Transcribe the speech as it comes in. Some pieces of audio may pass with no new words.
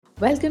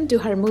Welcome to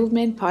Her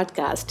Movement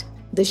podcast,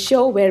 the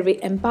show where we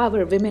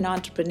empower women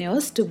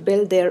entrepreneurs to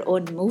build their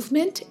own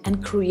movement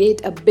and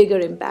create a bigger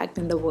impact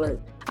in the world.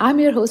 I'm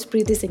your host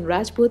Preeti Singh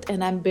Rajput,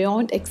 and I'm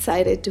beyond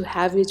excited to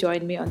have you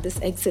join me on this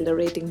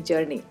exhilarating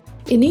journey.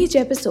 In each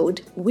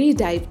episode, we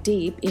dive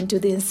deep into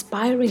the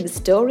inspiring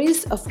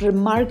stories of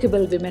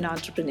remarkable women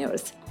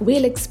entrepreneurs.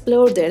 We'll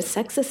explore their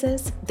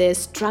successes, their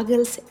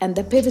struggles, and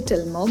the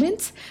pivotal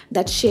moments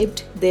that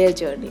shaped their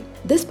journey.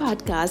 This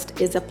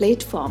podcast is a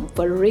platform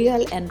for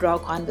real and raw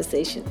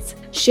conversations.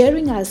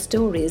 Sharing our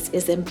stories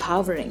is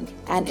empowering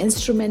and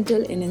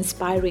instrumental in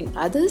inspiring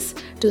others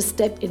to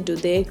step into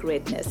their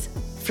greatness.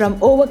 From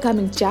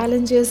overcoming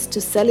challenges to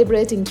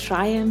celebrating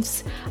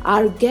triumphs,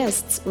 our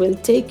guests will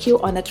take you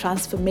on a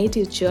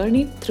transformative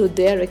journey through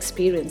their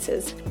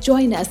experiences.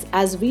 Join us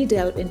as we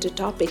delve into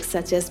topics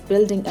such as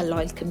building a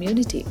loyal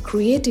community,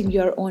 creating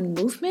your own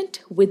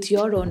movement with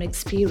your own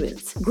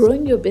experience,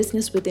 growing your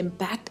business with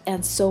impact,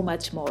 and so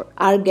much more.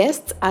 Our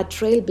guests are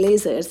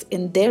trailblazers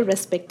in their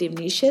respective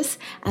niches,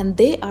 and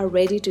they are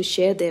ready to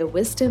share their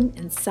wisdom,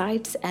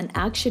 insights, and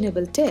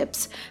actionable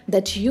tips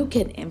that you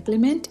can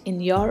implement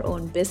in your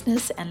own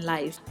business and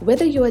life.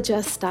 Whether you are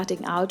just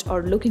starting out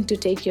or looking to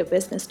take your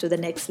business to the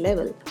next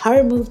level,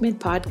 Her Movement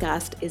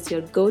podcast is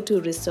your go-to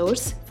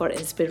resource for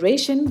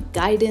inspiration,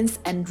 guidance,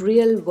 and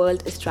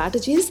real-world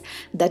strategies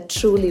that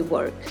truly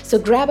work. So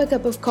grab a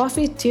cup of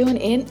coffee, tune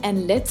in,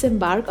 and let's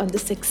embark on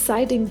this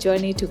exciting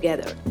journey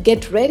together.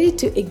 Get ready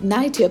to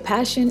ignite your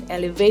passion,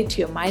 elevate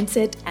your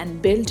mindset,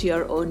 and build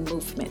your own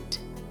movement.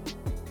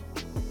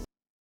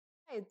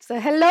 So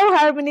hello,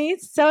 Harmony.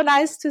 So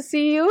nice to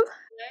see you.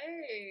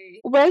 Hey.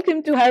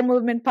 Welcome to Her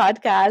Movement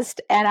podcast,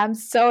 and I'm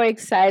so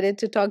excited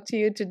to talk to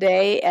you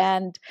today.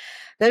 And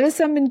there is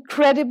some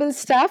incredible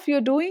stuff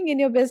you're doing in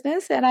your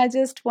business, and I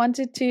just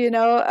wanted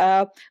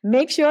to,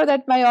 make sure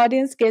that my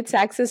audience gets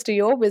access to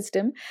your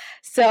wisdom.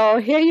 So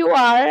here you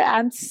are.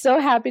 I'm so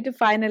happy to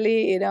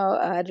finally,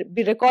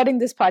 be recording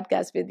this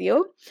podcast with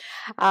you.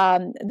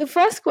 The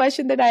first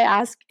question that I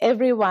ask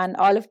everyone,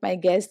 all of my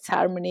guests,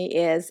 Harmony,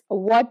 is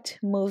what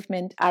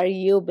movement are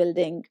you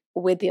building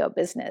with your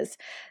business?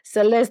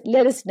 So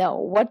let us know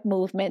what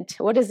movement,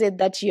 what is it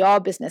that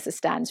your business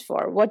stands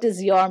for? What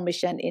is your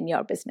mission in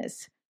your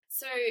business?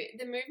 So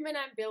the movement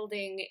I'm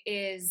building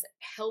is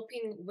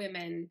helping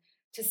women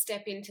to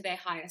step into their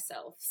higher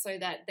self so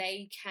that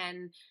they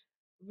can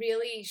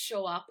really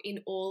show up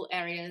in all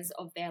areas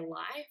of their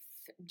life,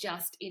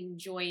 just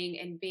enjoying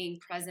and being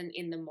present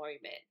in the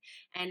moment.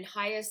 And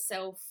higher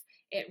self,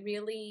 it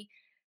really,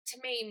 to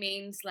me,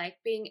 means like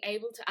being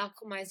able to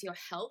alchemize your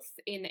health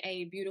in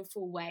a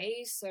beautiful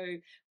way. So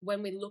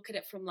when we look at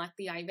it from like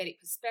the Ayurvedic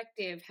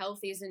perspective, health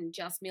isn't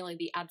just merely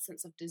the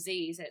absence of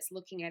disease. It's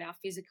looking at our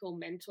physical,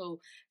 mental,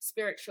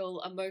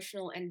 spiritual,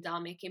 emotional, and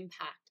dharmic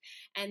impact.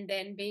 And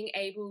then being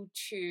able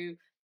to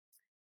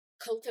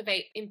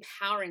cultivate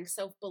empowering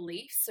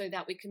self-belief so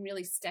that we can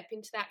really step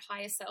into that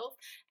higher self,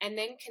 and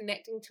then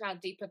connecting to our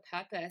deeper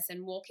purpose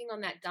and walking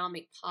on that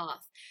dharmic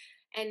path.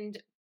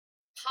 And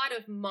part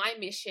of my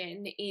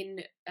mission in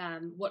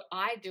what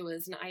I do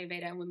as an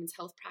Ayurveda and women's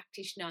health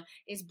practitioner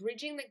is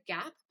bridging the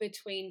gap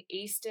between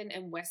Eastern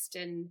and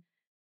Western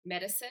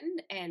medicine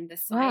and the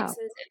sciences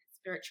and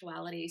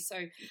spirituality. So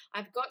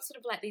I've got sort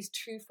of like these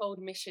twofold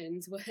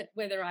missions,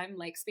 whether I'm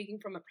like speaking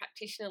from a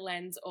practitioner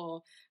lens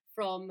or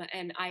from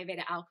an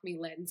Ayurveda alchemy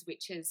lens,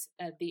 which is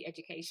the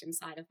education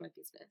side of my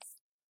business.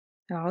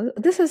 Oh,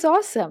 this is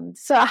awesome.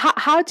 So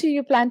how do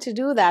you plan to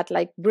do that?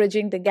 Like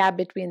bridging the gap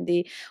between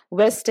the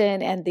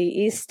Western and the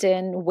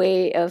Eastern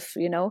way of,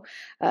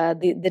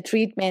 the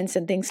treatments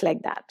and things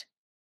like that?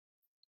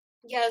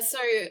 Yeah, so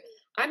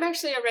I'm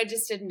actually a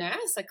registered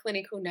nurse, a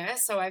clinical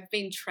nurse. So I've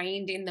been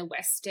trained in the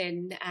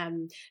Western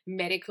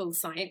medical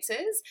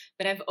sciences,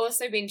 but I've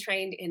also been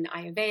trained in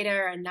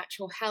Ayurveda and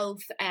natural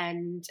health,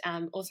 and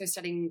also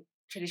studying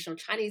traditional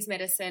Chinese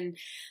medicine.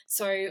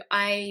 So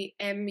I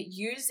am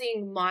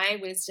using my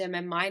wisdom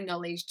and my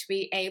knowledge to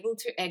be able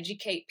to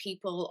educate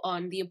people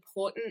on the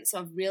importance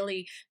of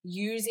really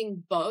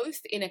using both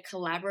in a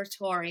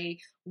collaboratory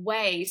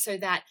way so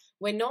that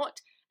we're not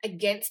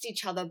against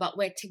each other, but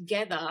we're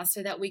together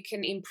so that we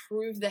can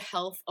improve the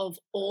health of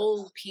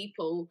all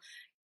people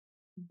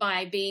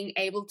by being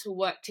able to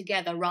work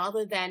together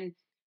rather than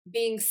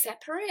being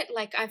separate.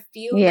 Like I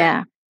feel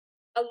that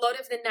a lot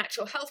of the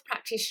natural health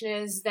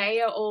practitioners,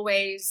 they are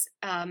always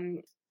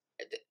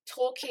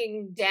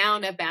talking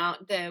down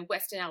about the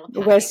Western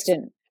allopathic.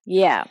 Western,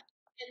 yeah.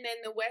 And then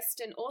the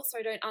Western also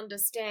don't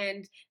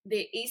understand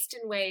the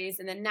Eastern ways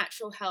and the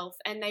natural health,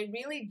 and they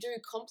really do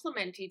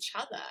complement each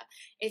other.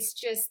 It's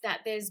just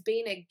that there's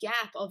been a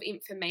gap of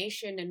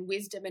information and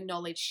wisdom and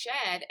knowledge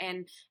shared,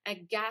 and a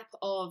gap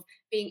of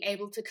being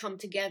able to come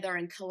together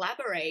and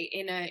collaborate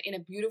in a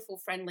beautiful,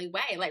 friendly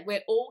way. Like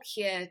we're all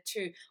here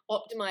to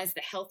optimize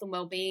the health and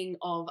well-being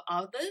of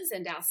others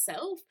and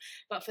ourselves,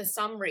 but for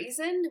some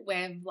reason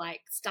we're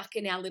like stuck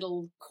in our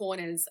little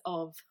corners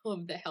of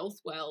the health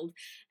world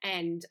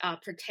and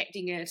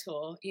protecting it,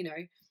 or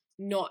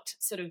not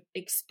sort of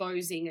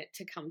exposing it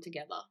to come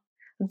together.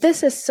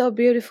 This is so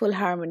beautiful,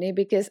 Harmony,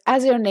 because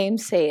as your name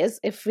says,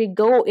 if we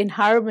go in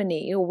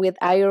harmony with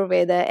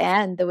Ayurveda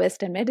and the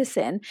Western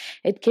medicine,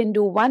 it can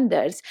do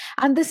wonders.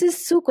 And this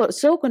is so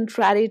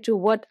contrary to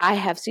what I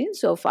have seen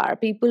so far.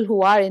 People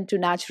who are into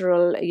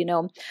natural,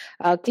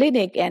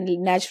 clinic and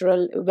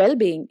natural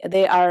well-being,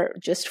 they are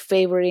just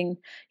favoring,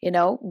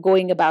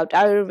 going about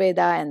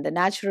Ayurveda and the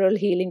natural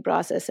healing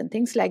process and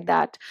things like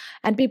that.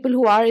 And people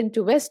who are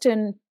into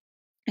Western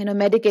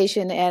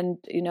medication and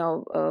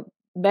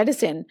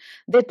medicine,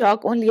 they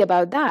talk only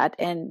about that,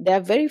 and there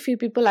are very few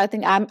people. I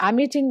think I'm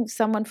meeting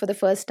someone for the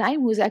first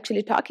time who's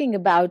actually talking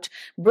about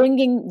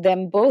bringing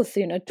them both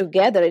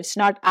together. It's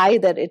not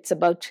either, it's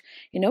about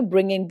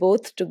bringing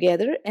both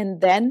together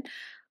and then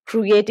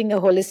creating a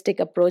holistic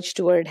approach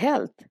toward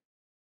health.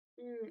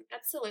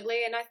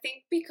 Absolutely. And I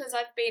think because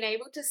I've been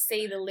able to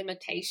see the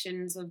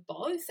limitations of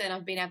both and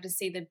I've been able to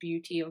see the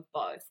beauty of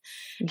both.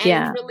 And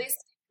Yeah,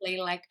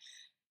 realistically, like,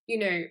 you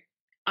know,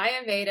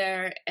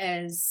 Ayurveda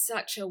is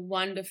such a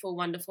wonderful,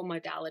 wonderful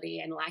modality.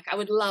 And like, I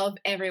would love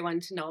everyone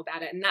to know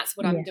about it. And that's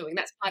what I'm yeah, doing.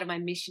 That's part of my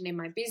mission in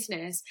my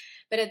business.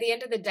 But at the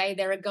end of the day,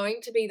 there are going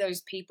to be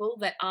those people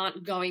that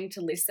aren't going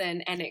to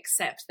listen and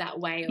accept that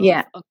way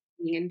yeah. of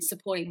being and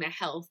supporting their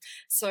health.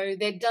 So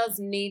there does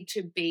need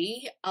to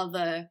be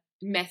other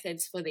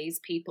methods for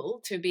these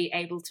people to be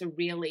able to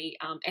really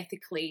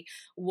ethically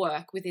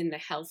work within the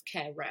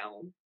healthcare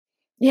realm.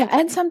 Yeah,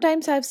 and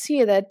sometimes I've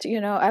seen that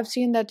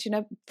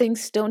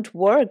things don't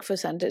work for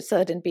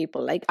certain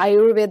people. Like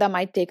Ayurveda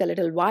might take a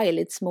little while.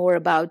 It's more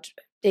about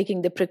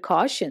taking the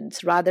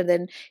precautions rather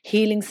than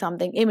healing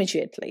something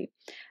immediately.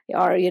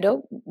 Or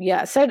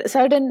yeah,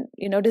 certain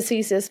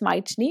diseases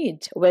might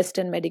need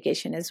Western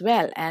medication as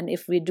well. And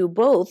if we do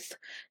both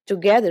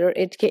together,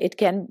 it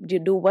can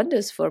do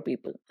wonders for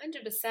people.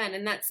 100%.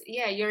 And that's,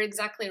 yeah, you're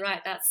exactly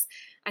right. That's,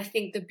 I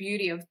think, the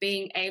beauty of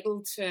being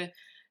able to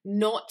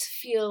not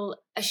feel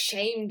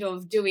ashamed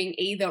of doing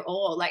either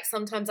or. Like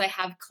sometimes I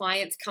have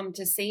clients come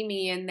to see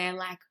me and they're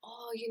like,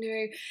 oh,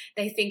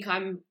 they think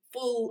I'm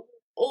full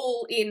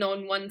all in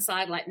on one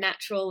side, like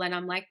natural. And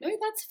I'm like, no,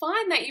 that's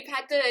fine that you've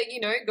had to,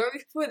 go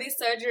for this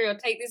surgery or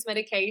take this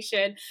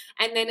medication.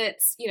 And then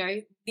it's,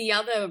 the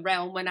other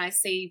realm when I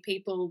see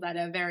people that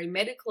are very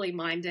medically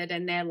minded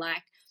and they're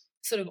like,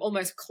 sort of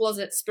almost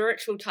closet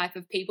spiritual type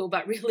of people,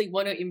 but really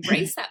want to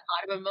embrace that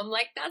part of them. I'm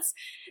like,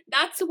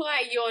 that's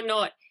why you're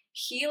not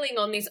healing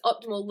on this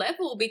optimal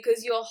level,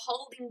 because you're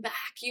holding back,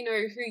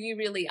 who you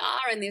really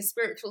are and this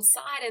spiritual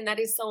side. And that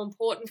is so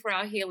important for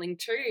our healing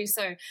too.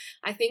 So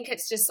I think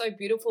it's just so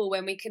beautiful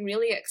when we can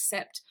really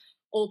accept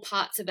all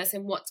parts of us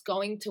and what's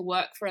going to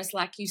work for us.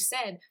 Like you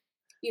said,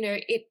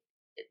 it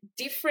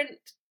different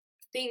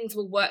things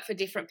will work for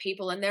different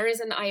people. And there is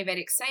an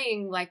Ayurvedic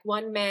saying, like,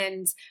 one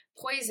man's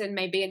poison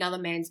may be another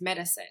man's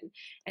medicine.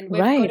 And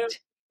we've got to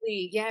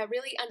Right.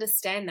 really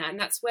understand that. And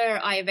that's where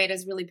Ayurveda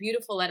is really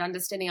beautiful at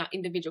understanding our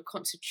individual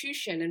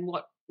constitution and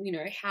what,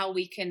 how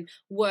we can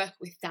work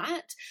with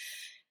that.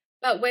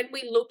 But when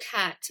we look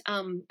at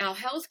our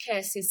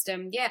healthcare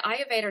system, yeah,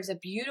 Ayurveda is a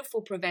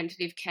beautiful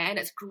preventative care, and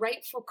it's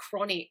great for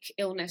chronic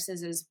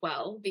illnesses as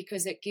well,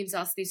 because it gives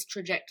us this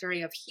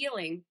trajectory of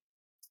healing.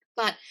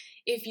 But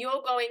if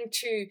you're going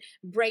to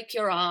break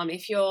your arm,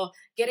 if you're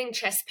getting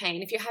chest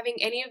pain, if you're having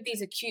any of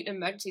these acute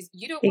emergencies,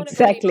 you don't want to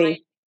go to your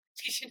Exactly.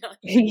 practitioner.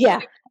 You want Yeah. to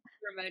go to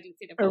your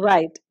emergency department.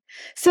 Right.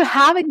 So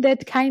having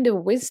that kind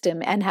of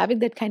wisdom and having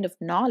that kind of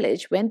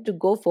knowledge when to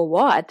go for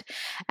what,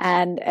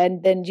 and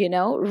then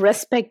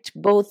respect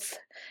both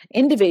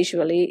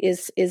individually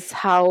is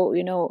how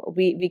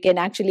we can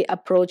actually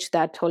approach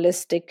that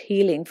holistic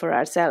healing for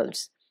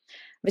ourselves,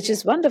 which Yeah.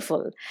 is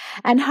wonderful.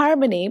 And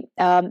Harmony,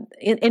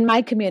 in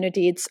my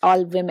community, it's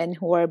all women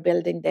who are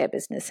building their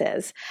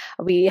businesses.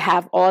 We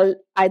have all,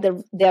 either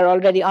they're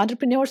already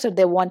entrepreneurs or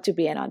they want to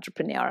be an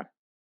entrepreneur.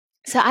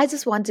 So I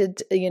just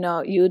wanted,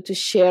 you to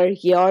share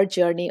your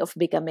journey of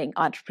becoming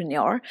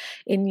entrepreneur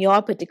in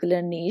your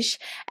particular niche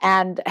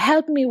and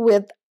help me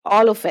with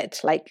all of it,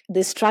 like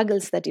the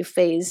struggles that you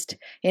faced,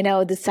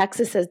 the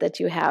successes that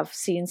you have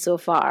seen so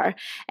far,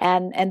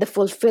 and the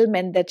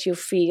fulfillment that you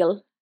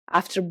feel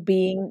after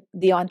being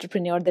the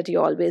entrepreneur that you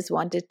always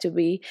wanted to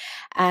be,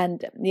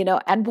 and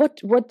and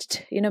what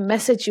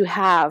message you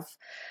have,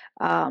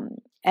 um,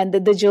 and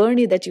the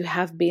journey that you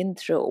have been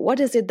through.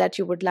 What is it that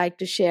you would like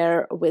to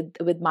share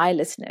with my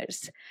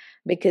listeners?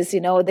 Because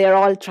they're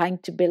all trying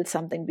to build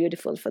something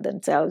beautiful for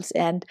themselves,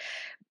 and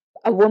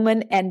a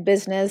woman and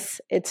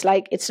business, it's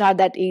like it's not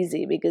that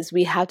easy, because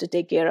we have to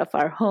take care of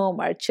our home,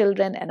 our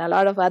children, and a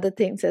lot of other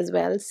things as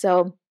well.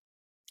 So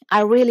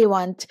I really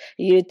want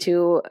you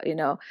to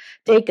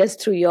take us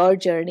through your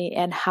journey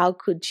and how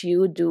could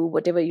you do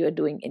whatever you're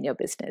doing in your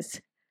business.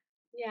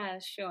 Yeah,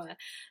 sure.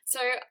 So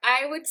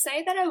I would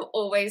say that I've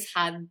always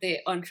had the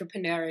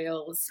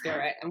entrepreneurial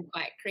spirit. I'm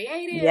quite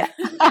creative. Yeah.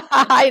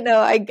 I know,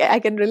 I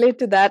can relate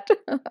to that.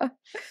 I've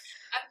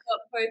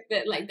got both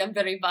the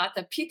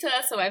Varivata Pitta,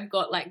 so I've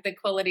got like the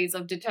qualities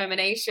of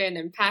determination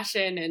and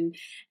passion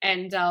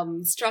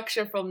and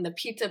structure from the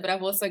Pitta, but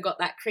I've also got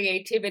that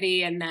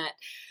creativity and that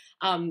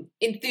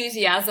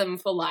enthusiasm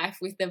for life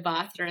with the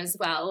Vata as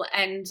well.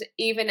 And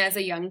even as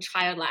a young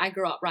child, like I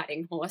grew up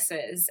riding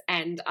horses,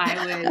 and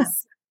I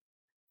was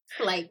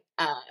like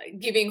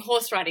giving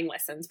horse riding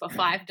lessons for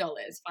 $5, $5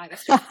 when I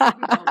was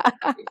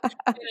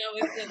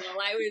little.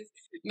 I was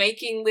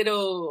making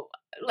little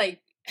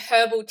like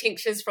herbal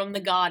tinctures from the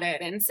garden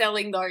and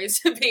selling those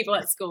to people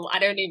at school. I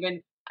don't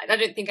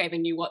think I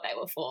even knew what they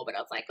were for, but I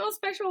was like, oh,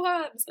 special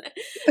herbs.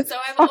 So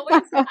I've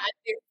always had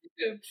this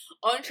sort of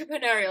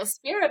entrepreneurial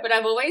spirit, but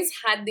I've always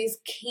had this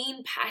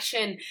keen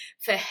passion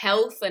for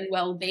health and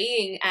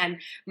well-being.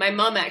 And my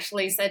mum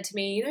actually said to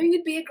me,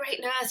 you'd be a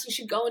great nurse. You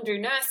should go and do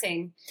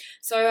nursing.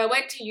 So I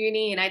went to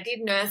uni and I did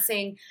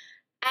nursing.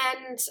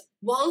 And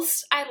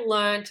whilst I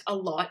learned a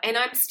lot, and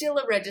I'm still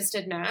a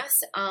registered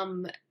nurse,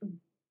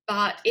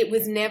 but it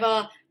was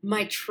never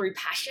my true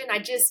passion.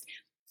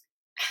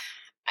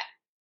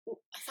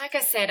 Like I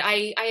said,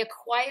 I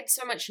acquired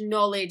so much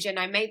knowledge and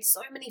I made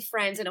so many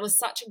friends, and it was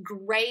such a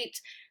great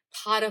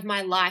part of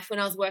my life when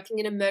I was working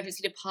in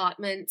emergency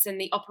departments and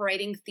the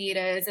operating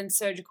theatres and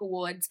surgical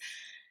wards.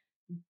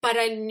 But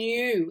I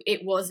knew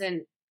it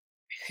wasn't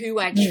who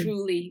I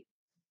truly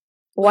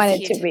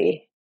wanted to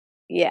be.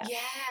 Yeah.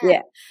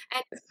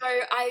 And so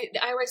I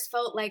always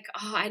felt like,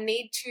 I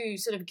need to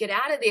sort of get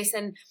out of this.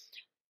 And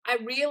I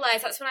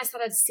realized that's when I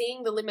started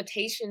seeing the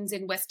limitations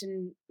in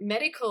Western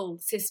medical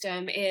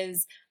system.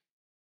 Is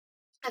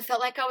I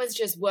felt like I was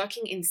just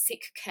working in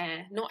sick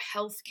care, not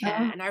health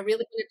care. And I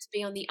really wanted to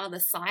be on the other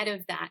side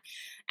of that.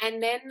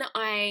 And then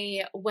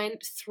I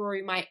went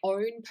through my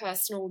own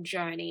personal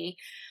journey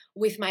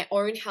with my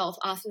own health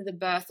after the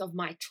birth of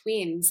my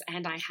twins.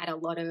 And I had a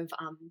lot of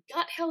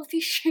gut health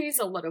issues,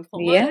 a lot of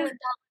hormonal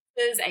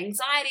imbalances,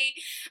 anxiety.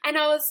 And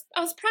I was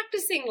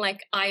practicing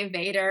like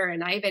Ayurveda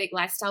and Ayurvedic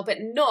lifestyle, but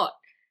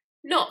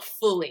not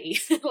fully.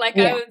 Like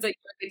I was a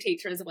yoga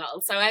teacher as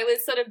well. So I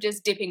was sort of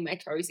just dipping my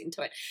toes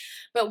into it.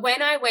 But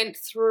when I went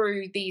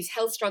through these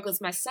health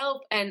struggles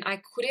myself and I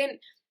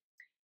couldn't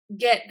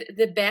get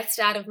the best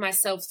out of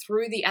myself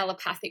through the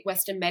allopathic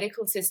Western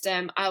medical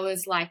system, I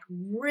was like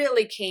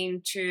really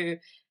keen to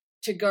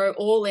go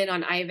all in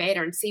on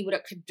Ayurveda and see what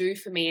it could do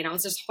for me. And I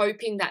was just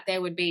hoping that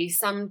there would be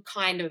some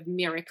kind of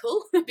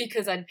miracle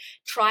because I'd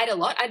tried a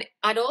lot.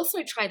 I'd also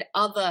tried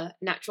other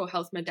natural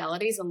health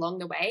modalities along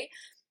the way.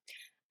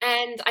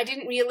 And I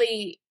didn't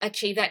really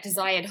achieve that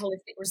desired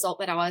holistic result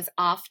that I was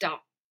after.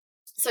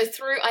 So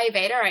through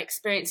Ayurveda, I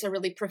experienced a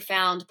really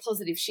profound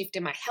positive shift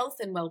in my health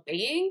and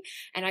well-being.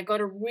 And I got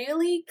a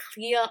really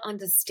clear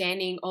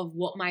understanding of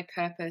what my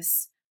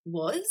purpose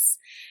was.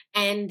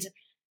 And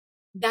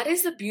that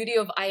is the beauty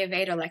of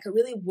Ayurveda. Like it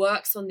really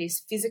works on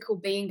this physical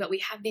being, but we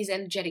have these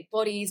energetic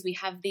bodies, we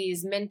have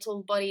these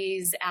mental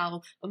bodies,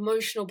 our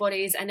emotional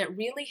bodies, and it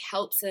really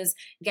helps us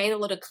gain a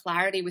lot of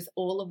clarity with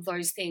all of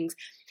those things.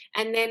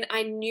 And then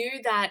I knew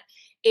that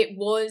it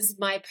was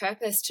my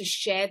purpose to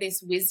share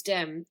this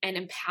wisdom and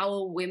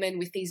empower women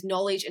with these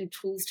knowledge and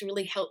tools to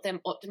really help them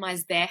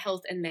optimize their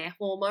health and their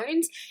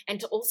hormones, and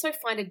to also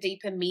find a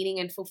deeper meaning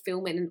and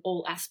fulfillment in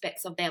all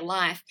aspects of their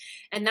life.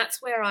 And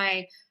that's where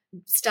I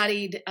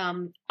studied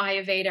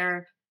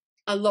Ayurveda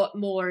a lot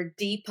more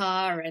deeper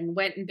and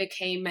went and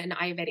became an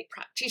Ayurvedic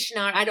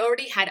practitioner. I'd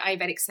already had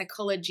Ayurvedic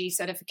psychology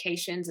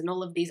certifications and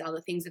all of these other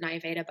things in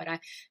Ayurveda, but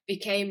I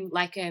became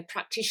like a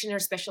practitioner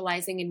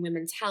specializing in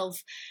women's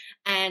health.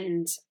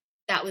 And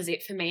that was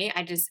it for me.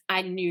 I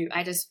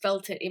just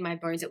felt it in my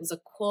bones. It was a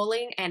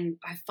calling, and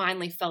I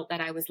finally felt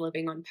that I was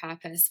living on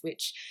purpose,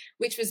 which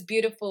was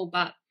beautiful.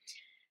 But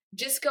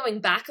just going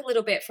back a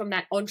little bit from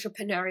that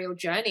entrepreneurial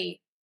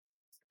journey,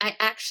 I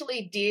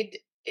actually did,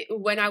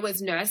 when I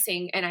was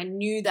nursing and I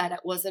knew that it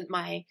wasn't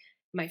my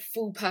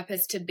full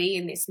purpose to be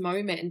in this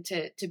moment and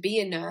to be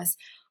a nurse,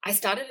 I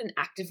started an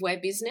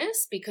activewear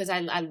business because I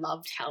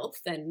loved health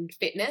and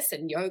fitness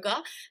and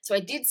yoga. So I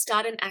did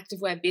start an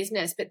activewear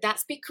business, but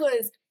that's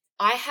because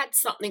I had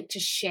something to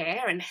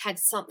share and had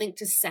something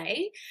to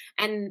say.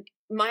 And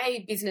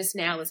my business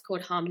now is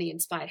called Harmony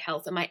Inspired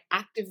Health, and my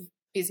active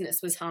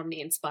business was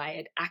Harmony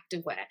Inspired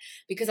Activewear,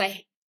 because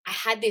I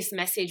had this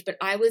message, but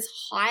I was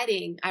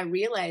hiding. I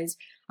realized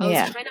I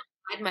was trying to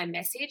hide my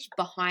message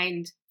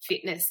behind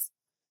fitness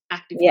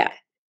activewear.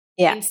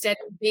 Instead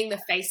of being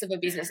the face of a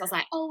business, I was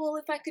like, oh, well,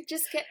 if I could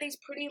just get these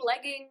pretty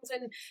leggings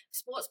and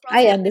sports bras,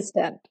 I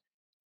understand.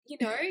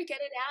 Get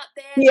it out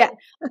there. Yeah.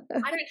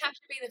 I don't have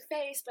to be the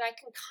face, but I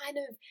can kind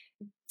of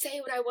say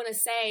what I want to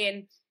say.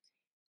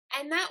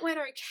 And that went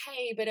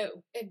okay, but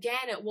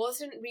it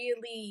wasn't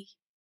really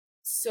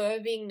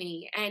serving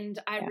me. And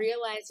I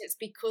realized it's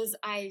because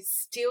I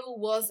still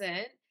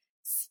wasn't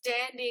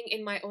standing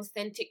in my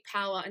authentic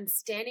power and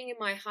standing in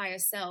my higher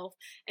self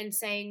and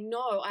saying,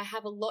 no, I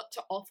have a lot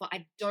to offer.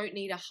 I don't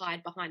need to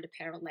hide behind a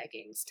pair of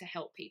leggings to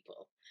help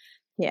people.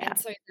 And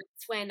so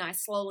that's when I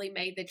slowly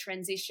made the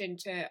transition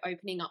to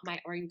opening up my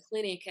own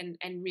clinic and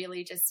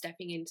really just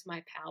stepping into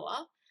my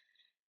power.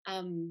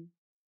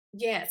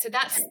 So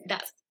that's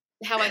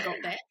how I got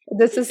there.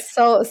 This is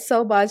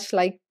so much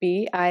like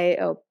me.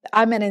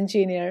 I'm an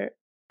engineer.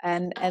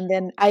 And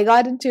then I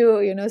got into,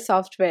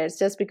 softwares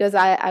just because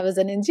I was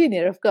an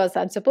engineer. Of course,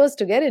 I'm supposed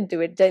to get into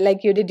it.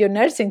 Like you did your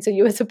nursing, so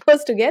you were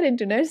supposed to get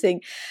into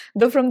nursing.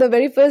 Though from the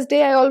very first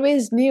day, I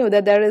always knew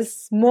that there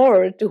is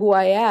more to who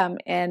I am,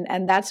 and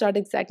that's not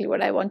exactly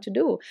what I want to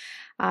do.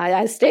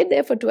 I stayed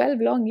there for 12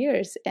 long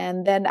years,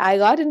 and then I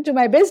got into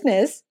my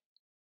business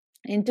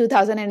in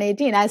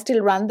 2018. I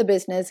still run the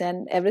business,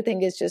 and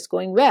everything is just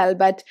going well,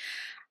 but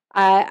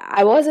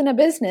I was in a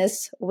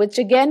business which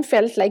again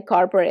felt like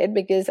corporate,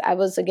 because I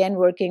was again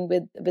working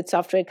with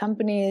software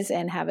companies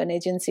and have an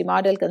agency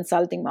model,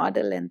 consulting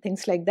model, and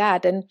things like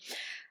that. And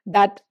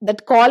that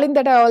calling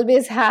that I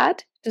always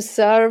had to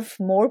serve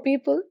more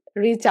people,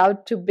 reach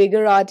out to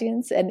bigger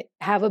audience, and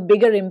have a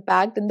bigger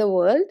impact in the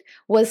world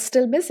was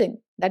still missing.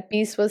 That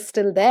piece was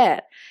still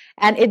there,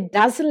 and it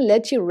doesn't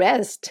let you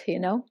rest.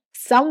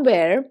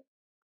 Somewhere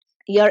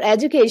your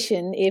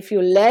education, if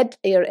you let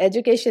your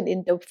education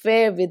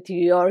interfere with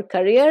your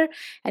career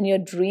and your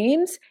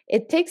dreams,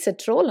 it takes a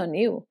toll on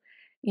you.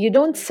 You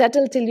don't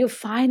settle till you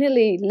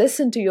finally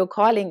listen to your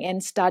calling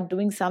and start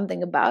doing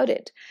something about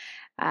it.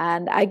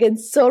 And I can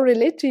so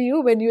relate to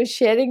you when you're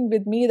sharing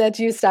with me that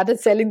you started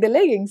selling the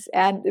leggings.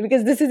 And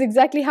because this is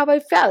exactly how I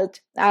felt.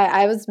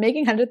 I was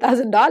making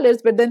 $100,000,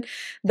 but then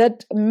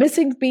that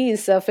missing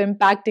piece of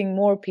impacting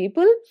more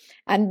people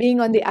and being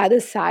on the other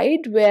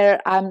side where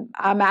I'm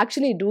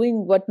actually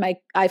doing what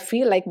I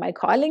feel like my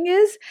calling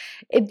is,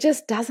 it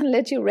just doesn't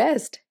let you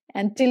rest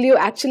until you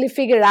actually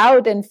figure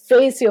out and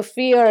face your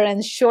fear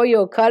and show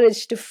your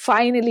courage to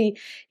finally,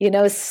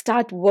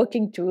 start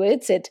working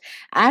towards it.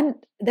 And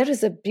there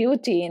is a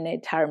beauty in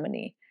it,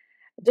 Harmony.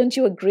 Don't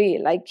you agree?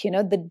 Like,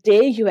 the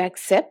day you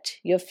accept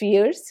your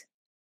fears,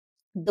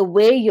 the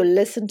way you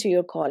listen to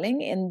your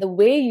calling, and the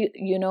way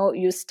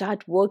you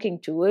start working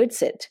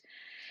towards it,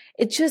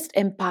 it just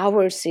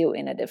empowers you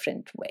in a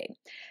different way.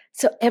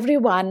 So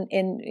everyone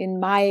in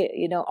my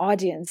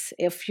audience,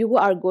 if you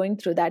are going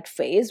through that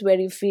phase where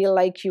you feel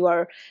like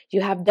you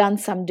have done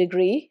some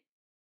degree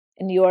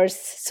and you are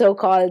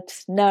so-called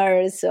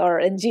nurse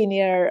or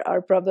engineer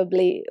or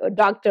probably a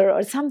doctor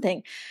or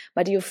something,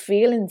 but you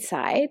feel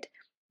inside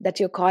that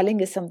your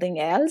calling is something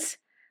else,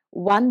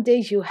 one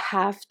day you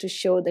have to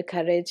show the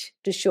courage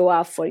to show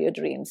up for your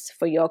dreams,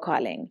 for your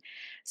calling.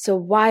 So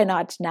why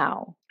not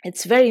now?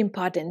 It's very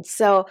important.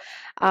 So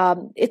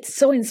it's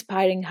so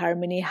inspiring,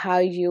 Harmony, how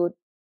you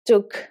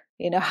took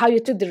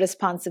the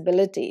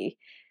responsibility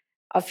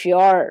of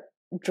your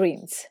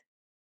dreams,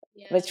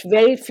 Yeah, which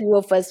very few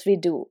of us we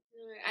do.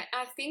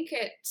 I think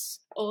it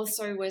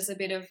also was a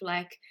bit of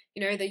like,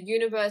 the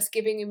universe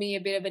giving me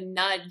a bit of a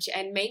nudge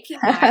and making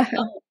my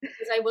health,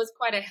 because I was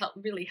quite a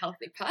really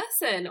healthy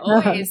person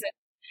always.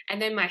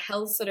 And then my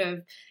health sort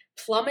of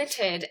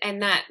plummeted,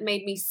 and that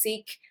made me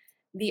seek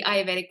the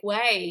Ayurvedic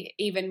way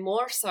even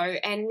more so.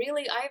 And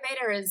really,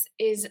 Ayurveda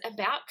is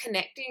about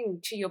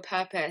connecting to your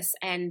purpose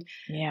and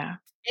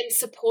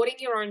supporting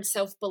your own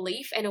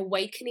self-belief and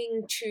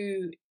awakening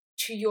to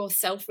your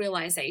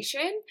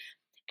self-realization.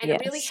 And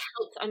it really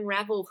helps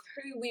unravel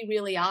who we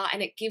really are,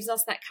 and it gives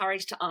us that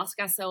courage to ask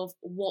ourselves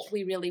what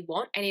we really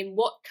want and in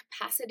what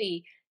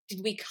capacity did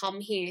we come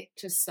here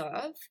to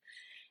serve.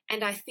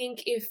 And I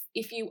think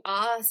if you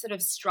are sort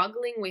of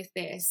struggling with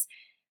this,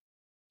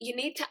 you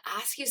need to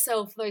ask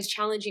yourself those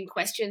challenging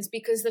questions,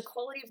 because the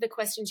quality of the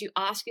questions you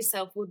ask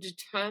yourself will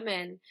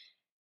determine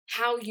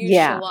how you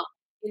show up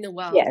in the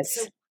world.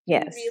 So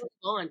what do you really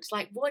want?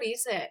 Like, what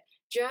is it?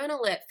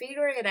 Journal it,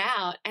 figure it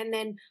out, and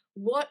then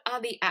what are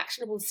the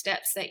actionable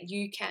steps that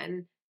you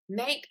can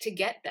make to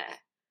get there,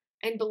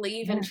 and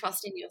believe and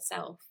trust in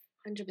yourself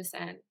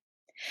 100%.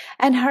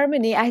 And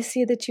Harmony, I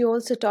see that you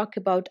also talk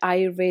about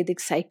Ayurvedic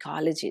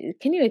psychology.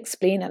 Can you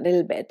explain a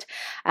little bit?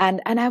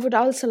 And I would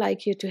also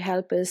like you to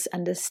help us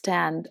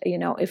understand,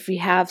 if we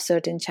have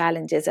certain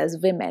challenges as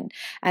women,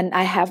 and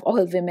I have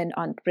all women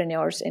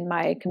entrepreneurs in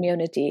my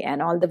community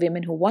and all the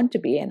women who want to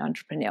be an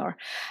entrepreneur.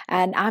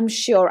 And I'm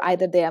sure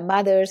either they are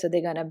mothers or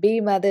they're going to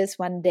be mothers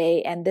one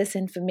day, and this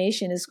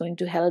information is going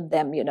to help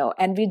them,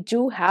 And we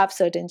do have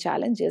certain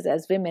challenges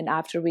as women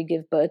after we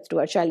give birth to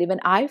our child. Even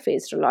I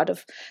faced a lot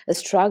of a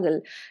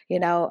struggle,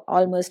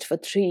 almost for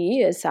 3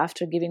 years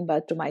after giving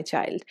birth to my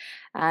child.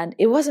 And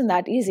it wasn't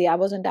that easy. I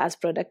wasn't as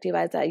productive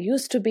as I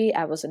used to be.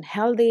 I wasn't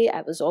healthy.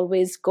 I was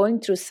always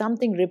going through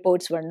something.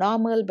 Reports were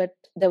normal, but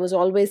there was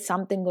always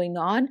something going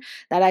on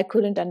that I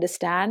couldn't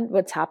understand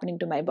what's happening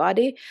to my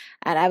body.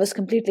 And I was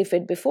completely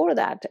fit before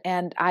that.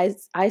 And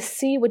I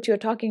see what you're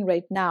talking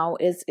right now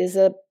is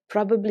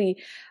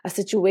probably a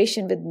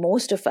situation with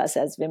most of us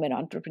as women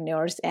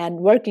entrepreneurs and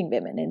working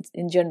women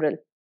in general.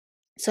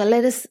 So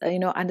let us,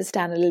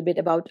 understand a little bit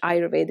about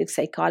Ayurvedic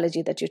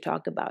psychology that you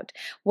talk about.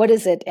 What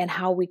is it, and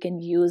how we can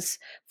use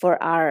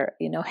for our,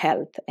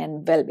 health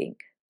and well-being?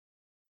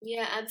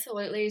 Yeah,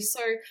 absolutely. So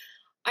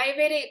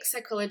Ayurvedic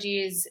psychology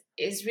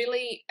is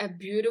really a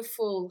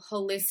beautiful,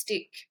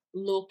 holistic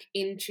look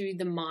into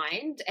the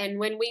mind. And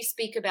when we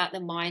speak about the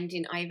mind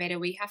in Ayurveda,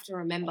 we have to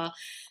remember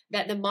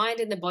that the mind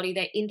and the body,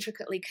 they're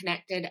intricately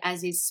connected,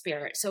 as is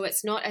spirit. So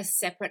it's not a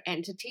separate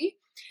entity.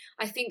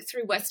 I think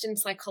through Western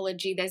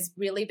psychology, there's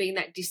really been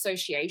that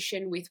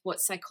dissociation with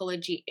what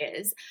psychology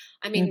is.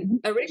 I mean,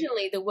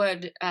 originally the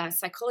word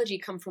psychology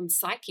come from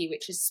psyche,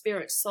 which is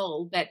spirit,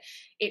 soul, but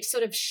it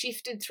sort of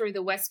shifted through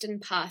the Western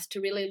path to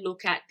really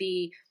look at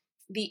the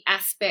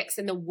aspects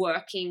and the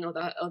working or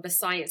the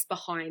science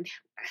behind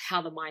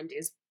how the mind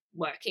is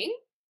working.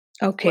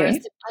 Okay. Whereas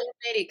the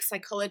Ayurvedic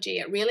psychology,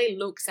 it really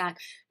looks at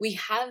we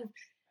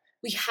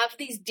have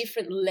these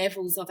different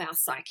levels of our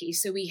psyche.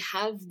 So we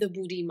have the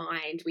buddhi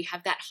mind, we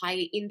have that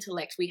higher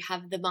intellect, we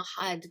have the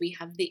mahad, we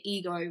have the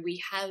ego,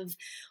 we have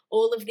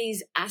all of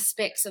these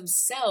aspects of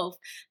self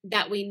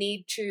that we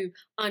need to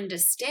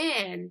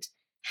understand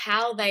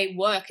how they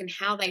work and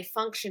how they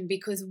function,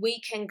 because we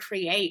can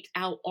create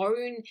our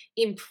own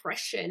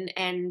impression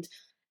and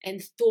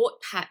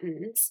thought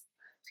patterns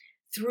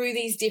through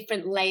these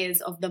different layers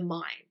of the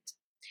mind.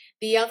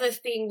 The other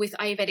thing with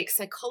Ayurvedic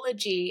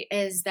psychology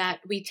is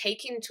that we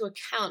take into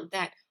account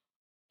that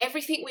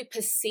everything we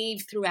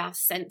perceive through our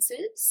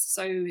senses,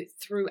 so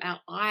through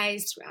our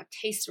eyes, through our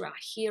taste, through our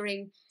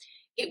hearing,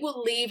 it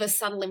will leave a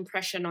subtle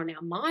impression on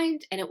our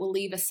mind and it will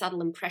leave a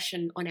subtle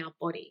impression on our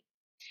body.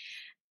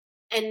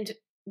 And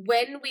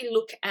when we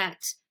look at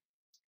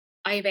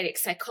Ayurvedic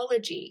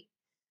psychology,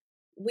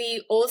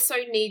 we also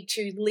need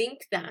to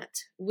link that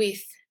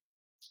with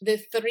the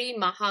three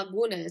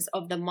mahagunas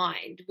of the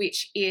mind,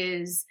 which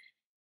is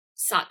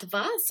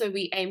sattva. So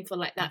we aim for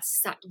like that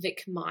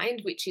sattvic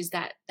mind, which is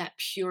that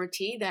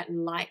purity, that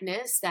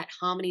lightness, that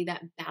harmony,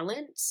 that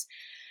balance.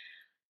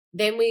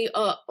 Then we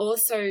are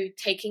also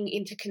taking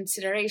into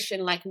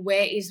consideration like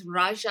where is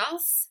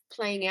rajas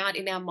playing out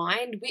in our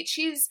mind, which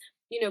is,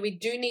 we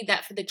do need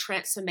that for the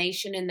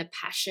transformation and the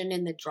passion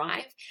and the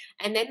drive.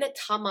 And then the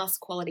tamas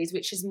qualities,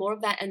 which is more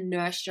of that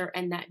inertia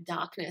and that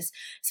darkness.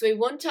 So we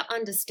want to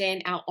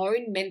understand our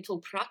own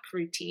mental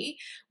prakriti,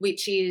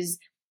 which is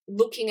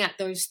looking at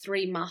those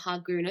three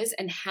mahagunas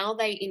and how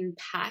they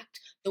impact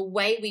the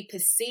way we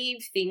perceive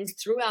things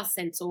through our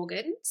sense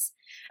organs,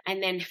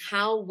 and then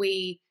how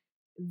we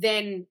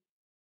then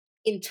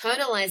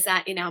internalize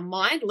that in our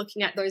mind,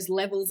 looking at those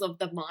levels of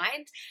the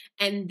mind,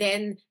 and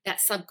then that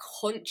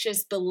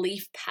subconscious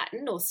belief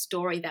pattern or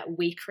story that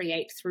we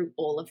create through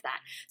all of that.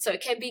 So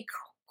it can be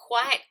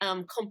quite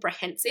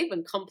comprehensive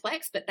and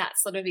complex, but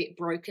that's sort of it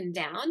broken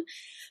down.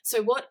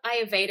 So what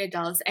Ayurveda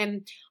does,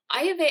 and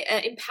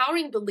Ayurveda,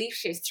 empowering belief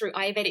shifts through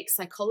Ayurvedic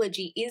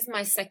psychology is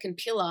my second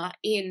pillar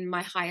in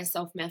my higher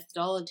self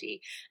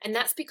methodology. And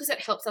that's because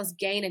it helps us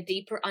gain a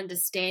deeper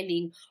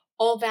understanding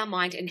of our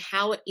mind and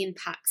how it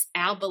impacts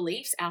our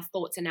beliefs, our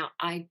thoughts, and our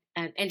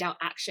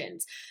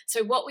actions.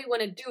 So what we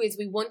want to do is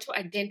we want to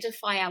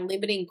identify our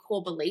limiting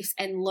core beliefs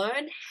and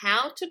learn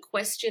how to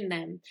question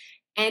them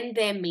and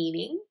their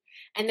meaning.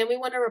 And then we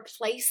want to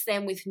replace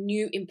them with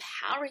new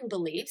empowering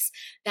beliefs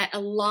that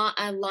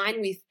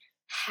align with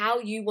how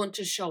you want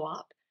to show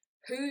up,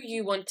 who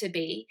you want to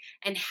be,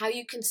 and how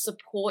you can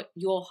support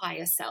your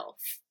higher self.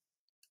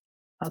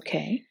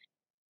 Okay.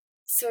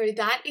 So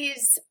that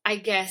is, I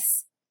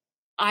guess,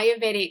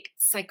 Ayurvedic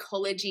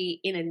psychology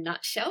in a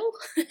nutshell.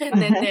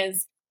 And then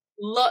there's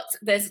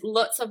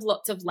lots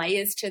of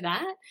layers to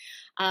that.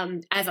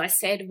 As I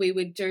said, we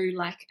would do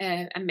like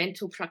a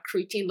mental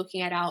prakriti,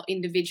 looking at our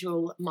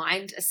individual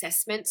mind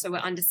assessment. So we're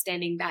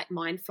understanding that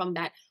mind from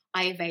that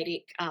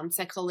Ayurvedic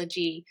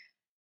psychology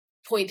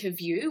point of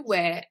view,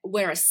 where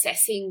we're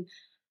assessing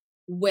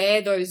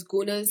where those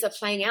gunas are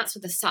playing out, so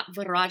the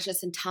sattva,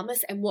 rajas, and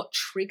tamas, and what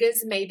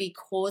triggers may be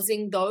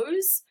causing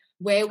those,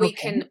 where we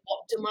can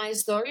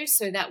optimize those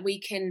so that we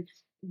can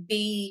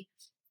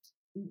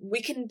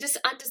just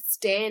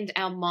understand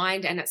our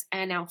mind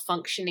and our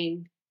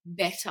functioning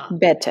better.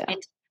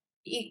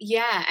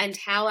 And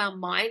how our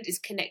mind is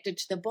connected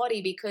to the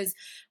body, because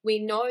we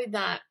know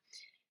that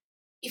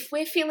if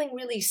we're feeling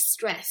really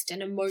stressed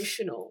and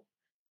emotional,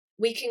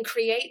 we can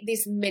create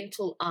this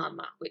mental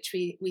armor, which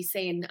we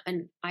say in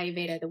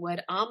Ayurveda, the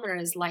word armor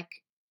is like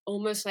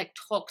almost like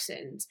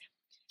toxins,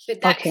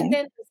 but that can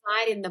then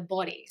reside in the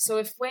body. So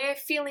if we're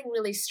feeling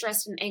really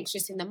stressed and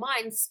anxious in the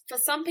mind, for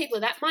some people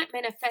that might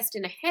manifest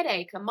in a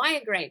headache, a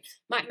migraine,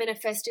 might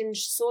manifest in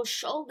sore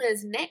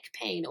shoulders, neck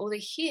pain, or the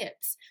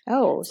hips.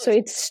 Oh, so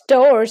it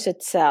stores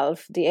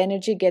itself. The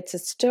energy gets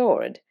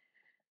stored.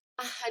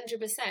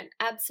 100%,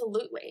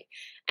 absolutely.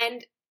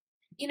 And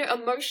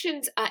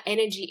emotions are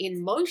energy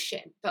in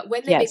motion, but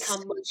when they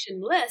become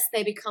motionless,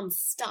 they become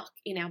stuck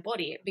in our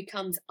body. It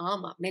becomes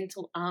armor,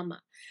 mental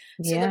armor.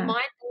 So the mind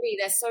body,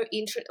 they're so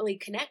intricately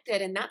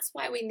connected, and that's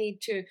why we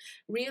need to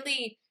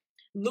really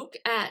look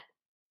at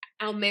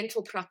our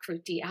mental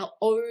prakriti, our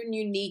own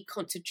unique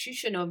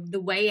constitution of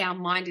the way our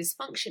mind is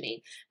functioning.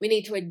 We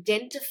need to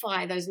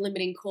identify those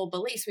limiting core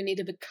beliefs. We need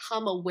to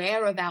become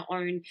aware of our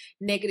own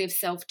negative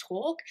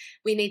self-talk.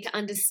 We need to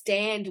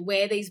understand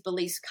where these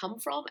beliefs come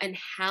from and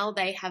how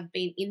they have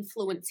been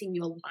influencing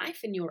your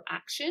life and your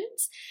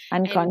actions.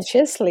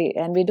 Unconsciously,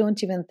 and we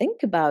don't even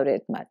think about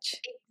it much.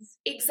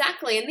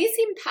 Exactly. And this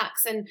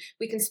impacts, and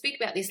we can speak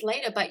about this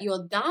later, but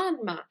your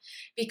dharma,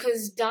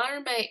 because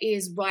dharma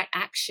is right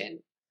action.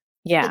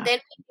 Yeah. But then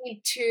we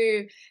need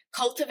to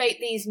cultivate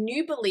these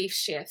new belief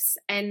shifts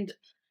and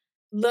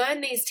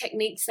learn these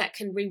techniques that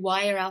can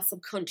rewire our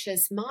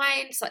subconscious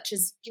mind, such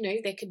as,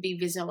 there could be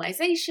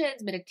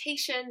visualizations,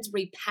 meditations,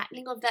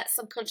 repatterning of that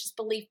subconscious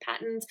belief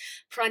patterns.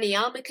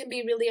 Pranayama can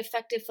be really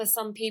effective for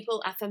some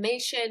people,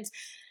 affirmations.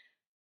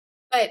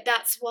 But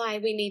that's why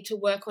we need to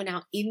work on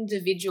our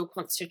individual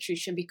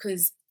constitution,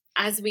 because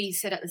as we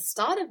said at the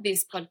start of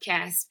this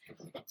podcast,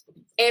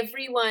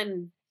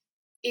 everyone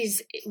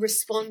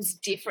responds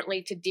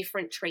differently to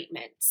different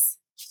treatments.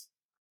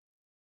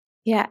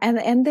 Yeah,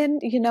 and then,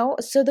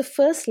 so the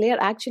first layer,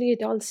 actually,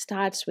 it all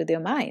starts with your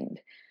mind.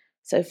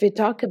 So if we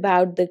talk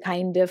about the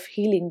kind of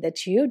healing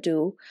that you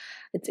do,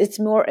 it's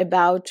more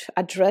about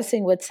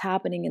addressing what's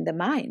happening in the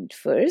mind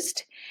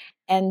first,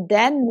 and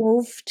then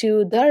move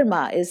to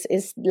dharma. Is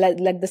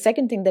like the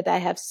second thing that I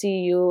have see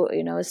you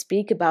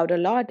speak about a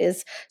lot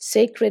is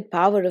sacred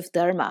power of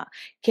dharma.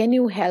 Can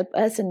you help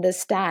us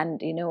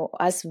understand,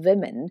 us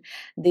women,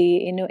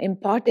 the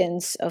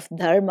importance of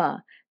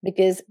dharma?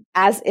 Because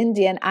as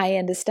Indian, I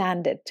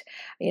understand it.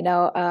 In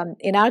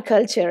our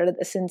culture,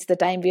 since the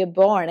time we are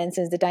born and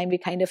since the time we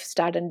kind of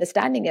start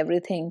understanding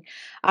everything,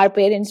 our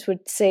parents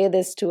would say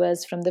this to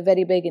us from the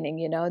very beginning,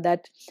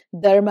 that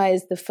dharma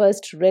is the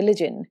first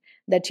religion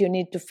that you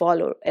need to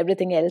follow.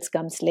 Everything else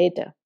comes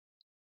later.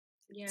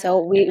 Yeah. So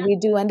we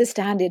do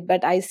understand it,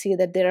 but I see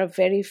that there are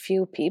very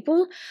few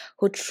people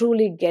who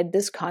truly get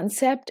this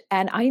concept.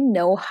 And I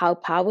know how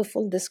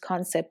powerful this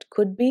concept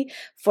could be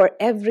for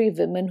every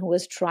woman who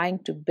is trying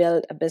to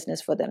build a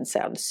business for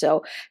themselves.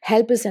 So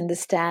help us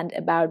understand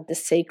about the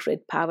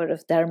sacred power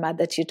of dharma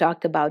that you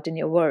talk about in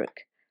your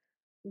work.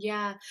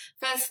 Yeah.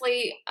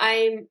 Firstly,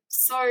 I'm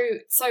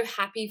so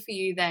happy for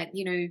you that,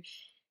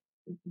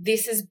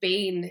 this has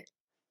been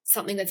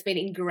something that's been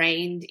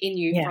ingrained in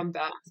you from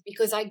birth,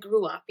 because I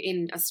grew up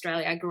in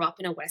Australia. I grew up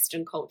in a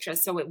Western culture,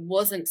 so it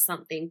wasn't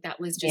something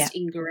that was just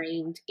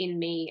ingrained in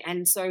me.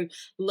 And so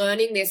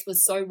learning this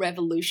was so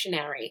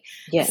revolutionary,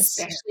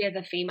 especially as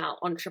a female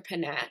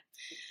entrepreneur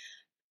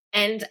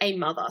and a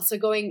mother. So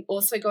going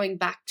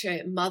back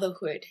to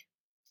motherhood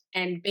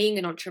and being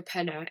an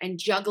entrepreneur and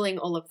juggling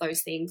all of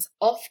those things.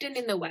 Often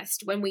in the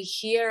West, when we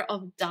hear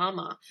of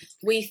dharma,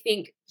 we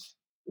think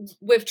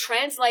we've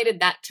translated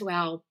that to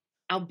our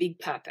big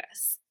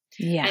purpose.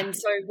 Yeah. And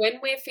so when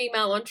we're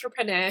female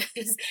entrepreneurs,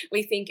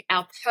 we think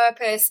our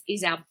purpose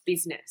is our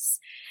business,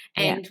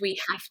 and we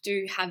have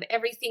to have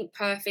everything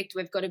perfect.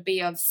 We've got to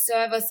be of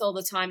service all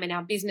the time in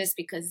our business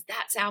because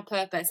that's our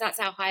purpose. That's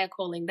our higher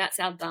calling. That's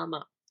our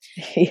dharma.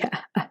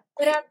 Yeah.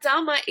 But our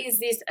dharma is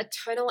this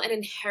eternal and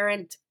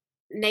inherent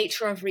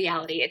nature of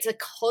reality. It's a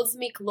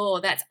cosmic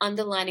law that's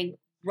underlining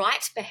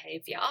right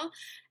behavior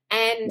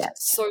and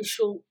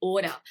social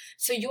order.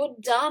 So your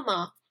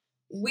dharma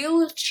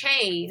will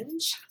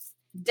change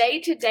day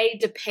to day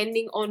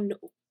depending on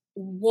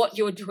what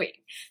you're doing.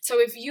 So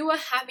if you're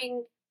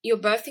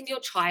birthing your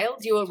child,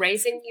 you are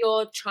raising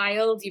your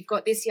child, you've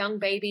got this young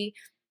baby,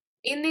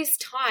 in this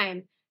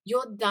time,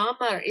 your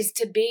dharma is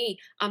to be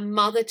a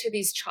mother to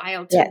this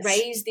child, to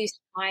raise this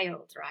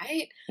child,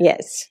 right?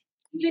 Yes.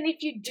 Even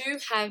if you do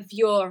have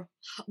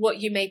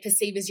what you may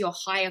perceive as your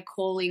higher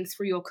calling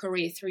through your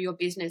career, through your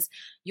business,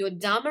 your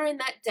dharma in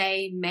that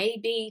day may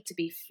be to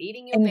be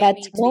feeding your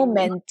baby.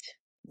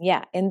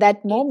 In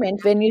that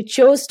moment, when you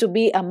chose to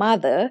be a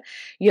mother,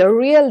 your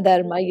real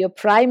dharma, your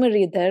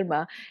primary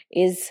dharma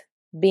is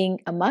being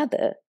a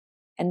mother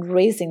and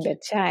raising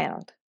that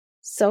child.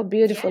 So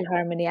beautiful,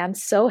 Harmony. I'm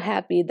so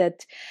happy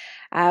that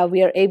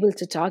we are able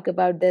to talk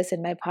about this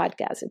in my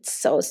podcast. It's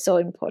so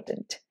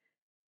important.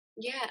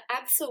 Yeah,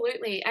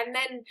 absolutely. And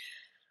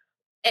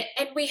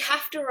we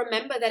have to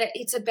remember that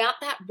it's about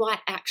that right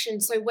action.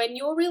 So when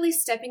you're really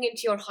stepping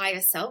into your higher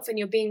self and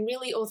you're being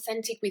really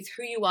authentic with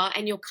who you are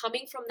and you're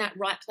coming from that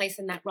right place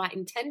and that right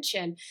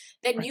intention,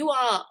 then you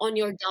are on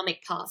your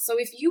dharmic path. So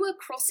if you are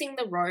crossing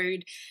the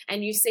road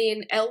and you see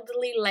an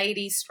elderly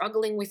lady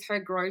struggling with her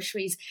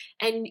groceries,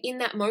 and in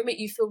that moment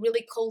you feel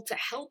really called to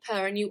help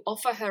her and you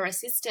offer her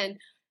assistance,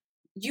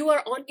 you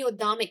are on your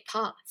dharmic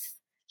path.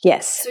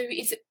 Yes. So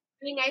it's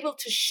being able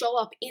to show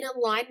up in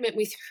alignment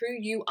with who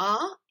you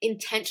are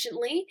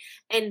intentionally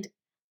and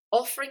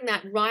offering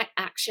that right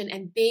action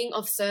and being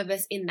of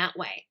service in that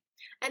way.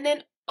 And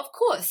then, of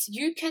course,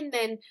 you can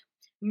then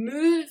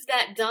move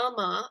that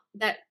dharma,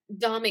 that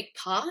dharmic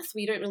path.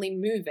 We don't really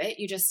move it.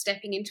 You're just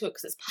stepping into it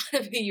because it's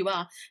part of who you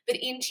are, but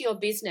into your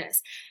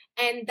business.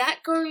 And that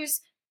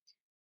goes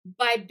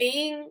by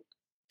being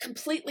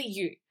completely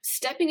you,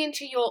 stepping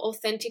into your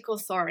authentic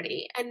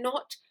authority and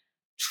not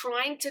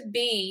trying to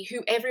be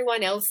who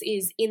everyone else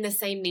is in the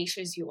same niche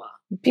as you are.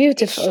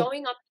 Beautiful. It's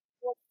showing up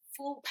your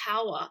full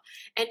power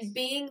and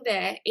being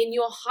there in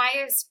your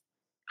highest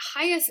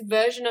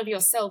version of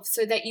yourself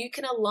so that you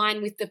can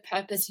align with the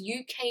purpose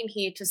you came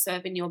here to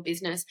serve in your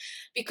business.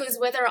 Because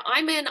whether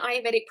I'm an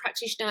Ayurvedic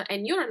practitioner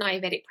and you're an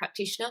Ayurvedic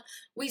practitioner,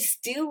 we're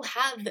still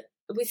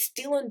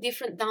on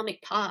different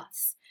dharmic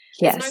paths.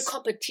 There's no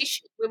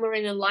competition when we're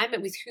in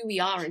alignment with who we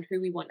are and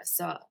who we want to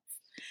serve.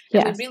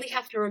 And we really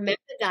have to remember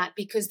that,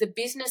 because the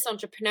business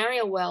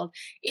entrepreneurial world,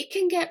 it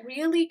can get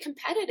really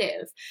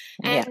competitive,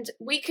 and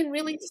we can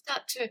really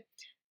start to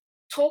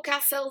talk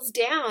ourselves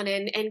down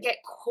and get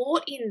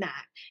caught in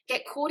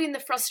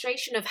the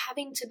frustration of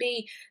having to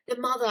be the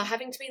mother,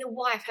 having to be the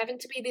wife, having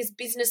to be this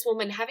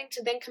businesswoman, having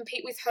to then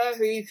compete with her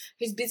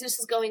whose business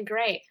is going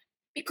great.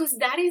 Because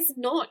that is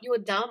not your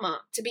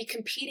dharma, to be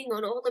competing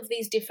on all of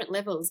these different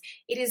levels.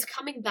 It is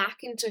coming back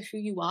into who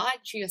you are,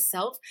 to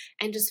yourself,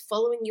 and just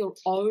following your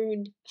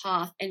own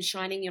path and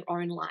shining your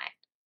own light.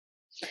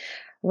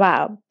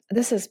 Wow,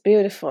 this is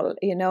beautiful.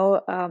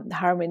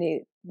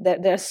 Harmony,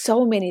 there are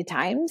so many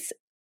times,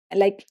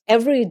 like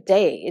every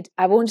day,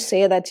 I won't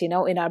say that,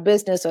 in our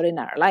business or in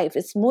our life,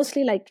 it's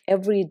mostly like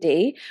every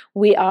day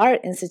we are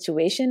in a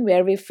situation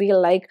where we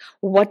feel like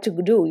what to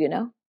do,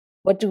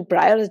 what to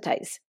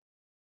prioritize.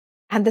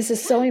 And this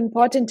is so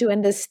important to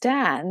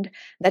understand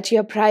that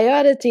your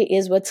priority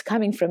is what's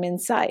coming from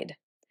inside.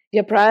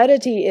 Your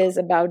priority is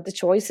about the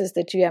choices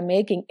that you are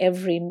making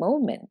every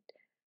moment.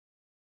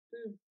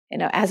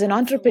 As an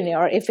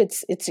entrepreneur, if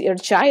it's your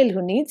child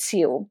who needs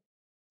you,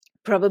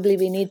 probably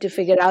we need to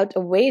figure out a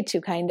way to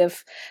kind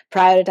of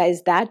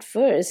prioritize that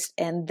first,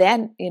 and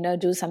then,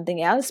 do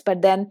something else.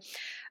 But then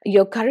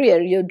your career,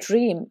 your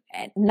dream,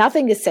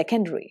 nothing is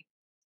secondary.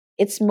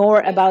 It's more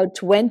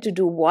about when to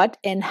do what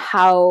and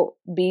how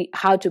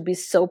to be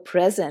so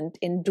present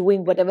in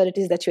doing whatever it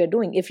is that you're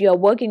doing. If you're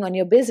working on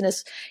your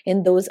business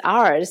in those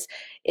hours,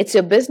 it's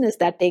your business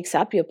that takes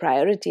up your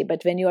priority.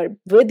 But when you're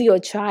with your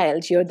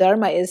child, your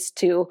dharma is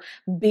to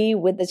be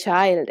with the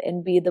child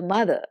and be the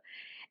mother.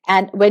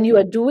 And when you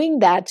are doing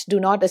that,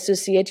 do not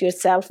associate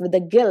yourself with the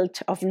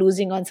guilt of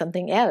losing on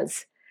something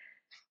else.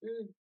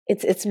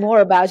 It's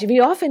more about,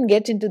 we often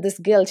get into this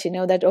guilt,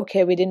 that,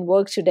 okay, we didn't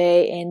work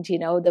today, and,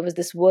 there was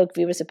this work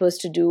we were supposed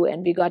to do,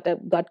 and we got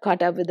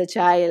caught up with the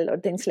child or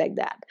things like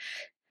that.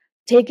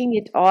 Taking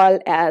it all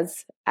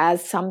as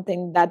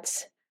something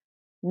that's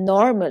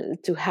normal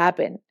to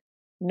happen,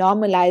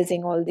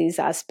 normalizing all these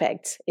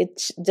aspects,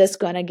 it's just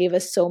going to give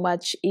us so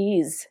much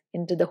ease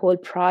into the whole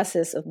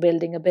process of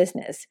building a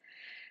business,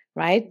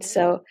 right?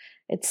 So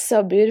it's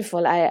so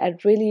beautiful. I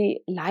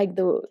really like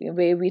the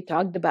way we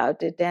talked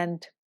about it.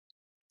 And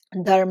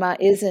dharma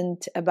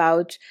isn't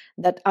about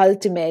that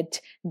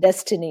ultimate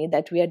destiny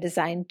that we are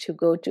designed to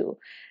go to.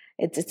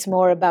 It's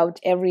more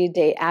about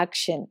everyday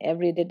action,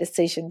 everyday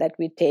decision that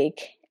we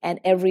take, and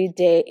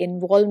everyday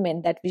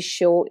involvement that we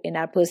show in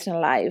our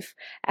personal life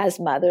as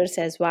mothers,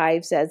 as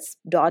wives, as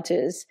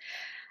daughters,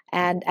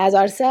 and as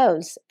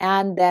ourselves.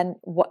 And then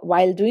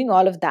while doing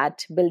all of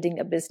that, building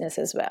a business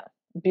as well.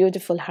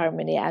 Beautiful,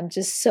 Harmony. I'm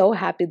just so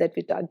happy that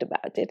we talked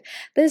about it.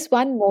 There's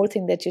one more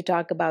thing that you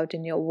talk about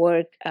in your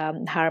work,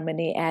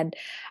 Harmony, and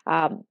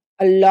a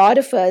lot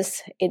of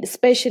us,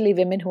 especially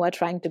women who are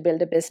trying to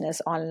build a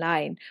business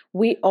online,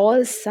 we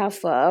all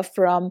suffer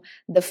from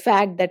the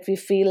fact that we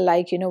feel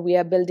like, we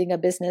are building a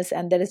business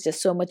and there is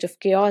just so much of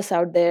chaos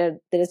out there.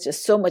 There is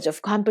just so much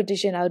of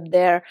competition out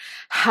there.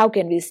 How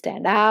can we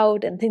stand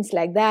out and things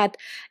like that?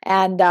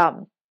 And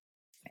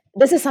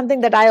this is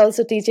something that I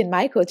also teach in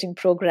my coaching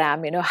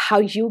program, how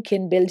you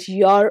can build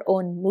your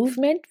own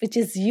movement, which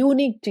is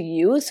unique to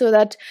you, so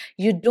that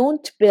you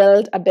don't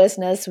build a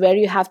business where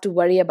you have to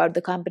worry about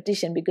the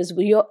competition, because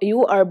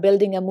you are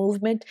building a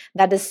movement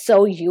that is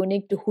so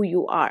unique to who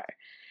you are.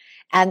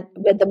 And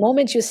at the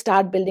moment you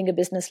start building a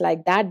business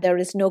like that, there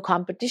is no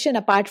competition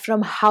apart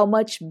from how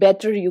much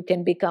better you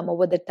can become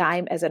over the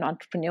time as an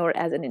entrepreneur,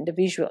 as an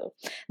individual,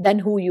 than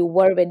who you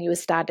were when you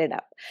started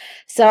up.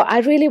 So I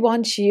really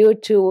want you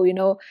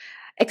to,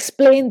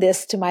 explain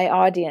this to my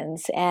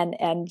audience and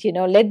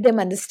let them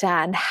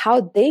understand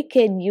how they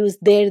can use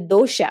their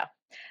dosha.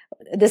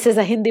 This is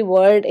a Hindi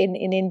word in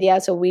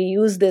India, so we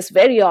use this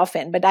very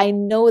often, but I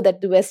know that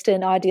the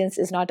Western audience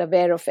is not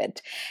aware of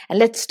it. And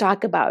let's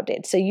talk about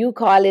it. So you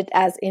call it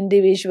as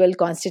individual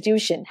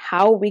constitution,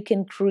 how we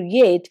can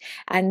create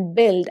and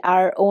build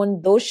our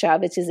own dosha,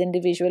 which is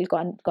individual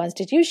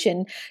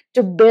constitution,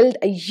 to build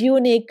a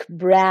unique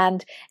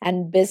brand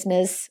and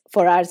business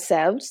for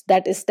ourselves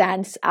that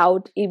stands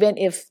out even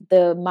if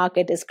the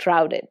market is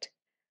crowded.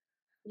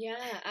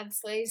 Yeah,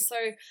 absolutely. So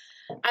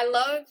I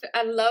love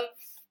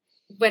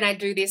when I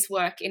do this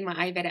work in my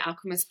Ayurveda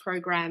Alchemist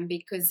program,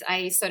 because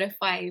I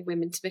certify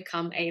women to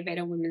become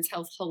Ayurveda women's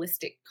health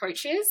holistic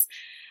coaches.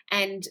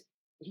 And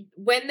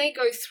when they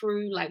go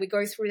through, we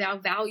go through our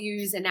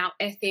values and our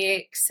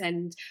ethics,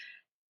 and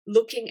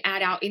looking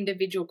at our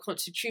individual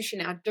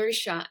constitution, our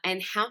dosha,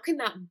 and how can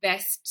that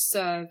best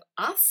serve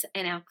us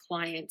and our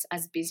clients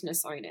as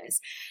business owners.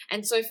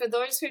 And so for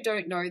those who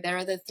don't know, there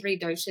are the three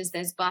doshas.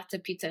 There's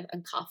Vata, Pitta,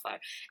 and Kapha.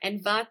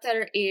 And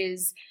Vata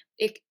is,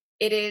 it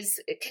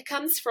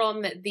comes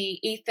from the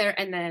ether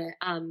and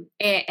the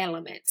air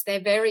elements. They're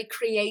very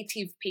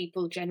creative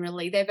people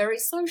generally. They're very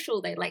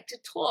social. They like to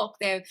talk.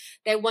 They're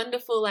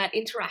wonderful at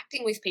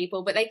interacting with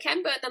people, but they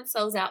can burn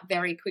themselves out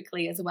very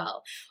quickly as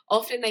well.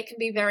 Often they can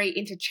be very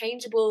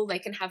interchangeable. They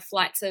can have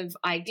flights of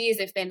ideas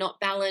if they're not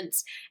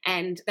balanced,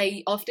 and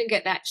they often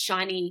get that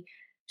shiny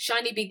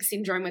big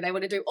syndrome where they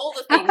want to do all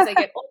the things. They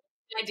get all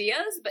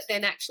ideas, but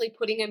then actually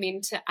putting them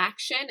into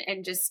action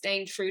and just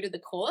staying true to the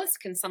course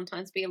can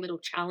sometimes be a little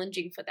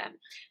challenging for them.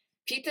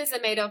 Pittas are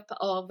made up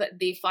of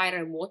the fire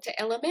and water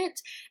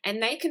element,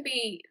 and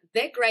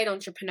they're great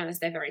entrepreneurs.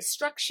 They're very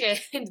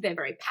structured, they're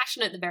very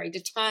passionate, they're very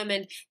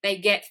determined. They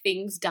get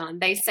things done.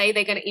 They say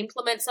they're going to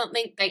implement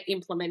something, they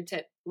implement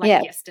it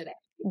yesterday.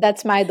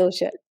 That's my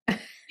dosha.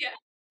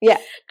 Yeah.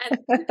 And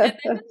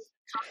then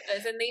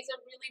Kaphas, and these are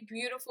really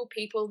beautiful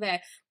people.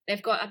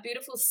 They've got a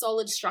beautiful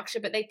solid structure,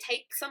 but they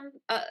take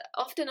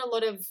often a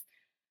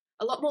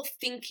lot more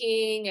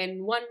thinking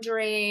and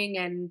wondering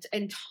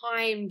and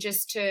time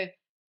just to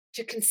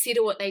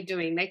consider what they're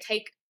doing. They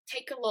take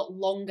a lot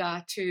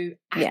longer to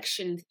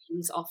action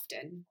things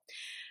often.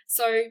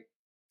 So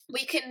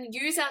we can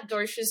use our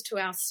doshas to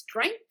our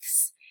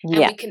strengths, and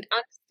we can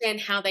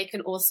understand how they can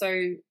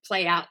also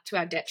play out to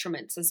our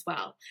detriments as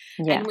well.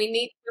 And when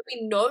we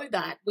know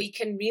that, we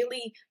can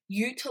really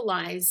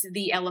utilize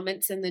the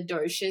elements and the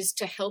doshas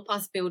to help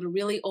us build a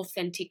really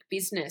authentic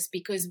business,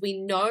 because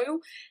we know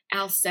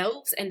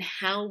ourselves and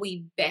how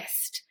we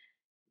best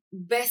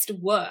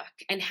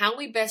work and how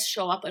we best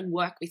show up and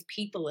work with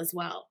people as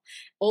well.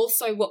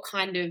 Also, what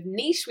kind of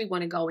niche we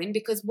want to go in,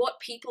 because what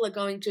people are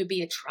going to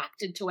be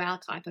attracted to our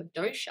type of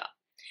dosha.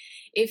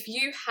 If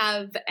you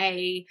have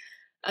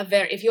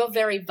if you're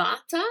very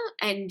Vata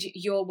and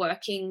you're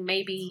working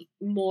maybe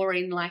more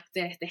in like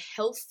the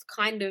health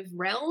kind of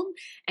realm,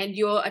 and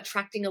you're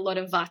attracting a lot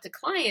of Vata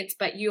clients,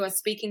 but you are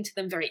speaking to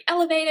them very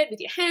elevated with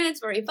your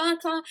hands, very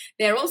Vata,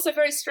 they're also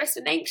very stressed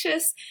and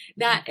anxious,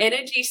 that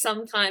energy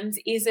sometimes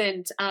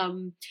isn't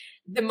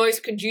the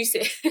most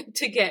conducive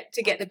to get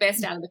the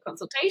best out of the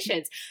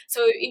consultations.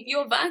 So if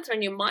you're Vata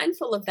and you're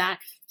mindful of that,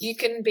 you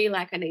can be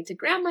like, I need to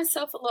ground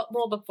myself a lot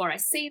more before I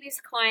see this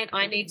client.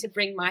 I need to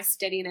bring my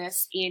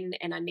steadiness in,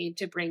 and I need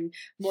to bring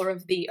more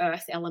of the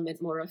earth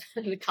element, more of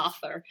the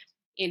Kapha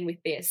in with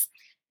this.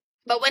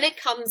 But when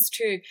it comes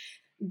to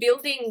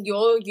building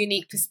your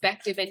unique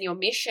perspective and your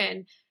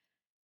mission,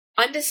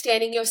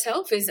 understanding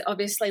yourself is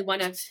obviously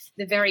one of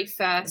the very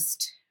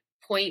first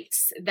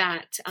points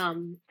that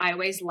I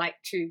always like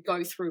to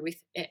go through with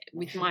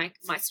my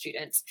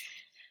students.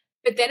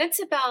 But then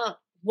it's about,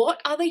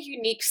 what other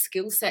unique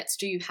skill sets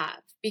do you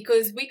have?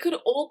 Because we could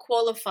all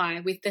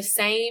qualify with the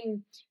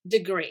same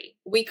degree.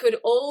 We could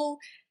all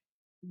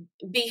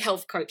be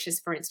health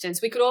coaches, for instance.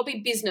 We could all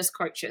be business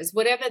coaches,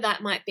 whatever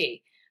that might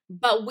be.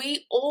 But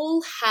we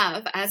all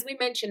have, as we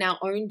mentioned, our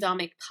own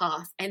dharmic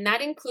path, and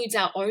that includes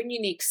our own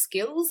unique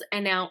skills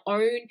and our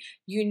own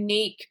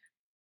unique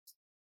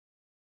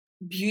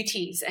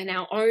beauties and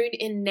our own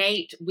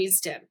innate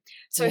wisdom.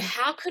 So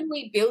how can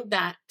we build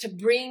that to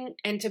bring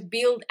and to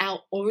build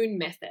our own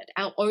method,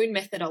 our own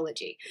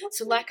methodology?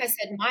 So like I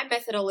said, my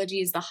methodology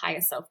is the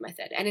higher self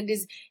method, and it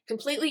is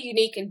completely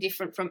unique and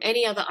different from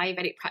any other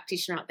Ayurvedic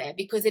practitioner out there,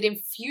 because it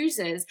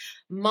infuses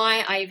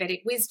my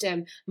Ayurvedic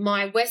wisdom,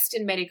 my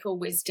Western medical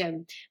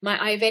wisdom, my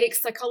Ayurvedic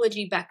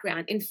psychology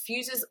background,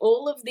 infuses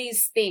all of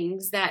these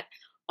things that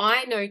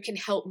I know can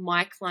help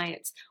my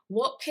clients.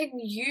 What can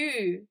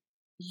you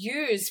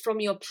use from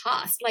your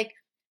past? Like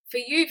for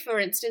you, for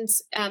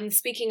instance,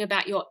 speaking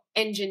about your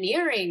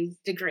engineering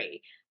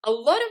degree, a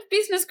lot of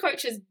business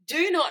coaches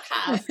do not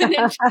have an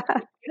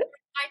engineering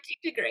IT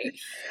degree,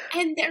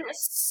 and there are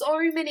so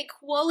many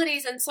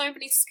qualities and so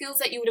many skills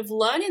that you would have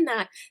learned in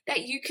that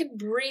you can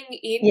bring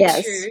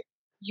into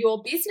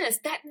your business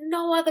that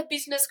no other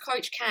business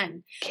coach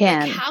can.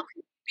 Like, how can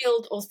you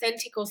build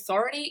authentic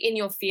authority in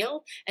your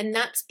field? And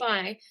that's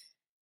by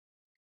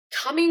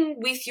coming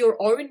with your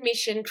own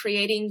mission,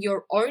 creating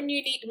your own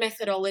unique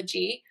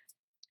methodology,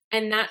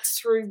 and that's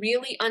through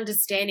really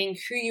understanding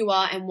who you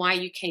are and why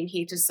you came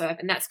here to serve.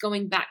 And that's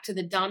going back to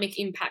the dharmic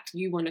impact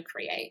you want to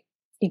create.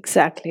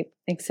 Exactly.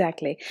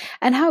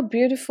 And how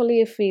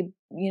beautifully, if we,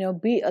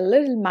 be a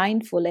little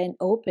mindful and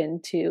open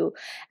to,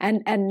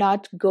 and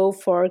not go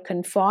for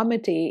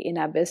conformity in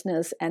our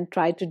business and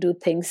try to do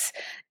things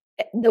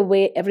the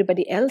way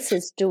everybody else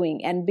is doing,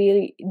 and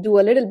do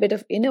a little bit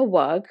of inner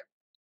work,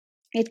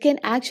 it can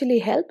actually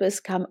help us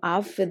come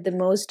up with the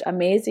most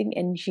amazing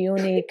and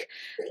unique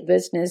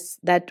business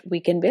that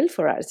we can build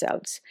for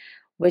ourselves,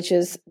 which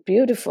is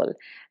beautiful.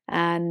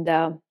 And,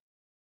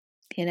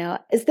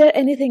 is there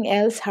anything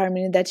else,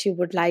 Harmony, that you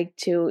would like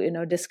to,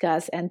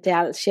 discuss and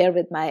share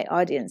with my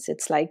audience?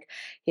 It's like,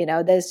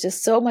 there's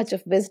just so much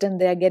of wisdom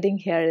they are getting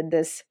here in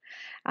this.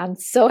 I'm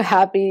so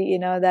happy,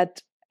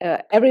 that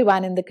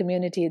everyone in the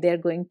community, they're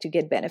going to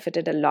get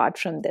benefited a lot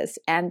from this.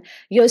 And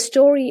your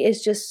story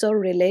is just so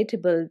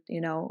relatable,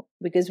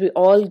 because we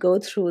all go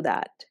through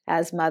that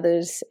as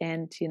mothers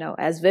and,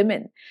 as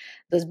women,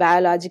 those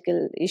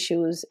biological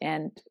issues,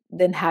 and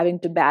then having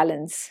to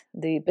balance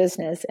the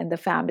business and the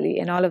family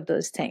and all of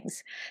those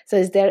things. So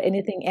is there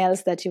anything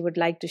else that you would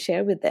like to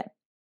share with them?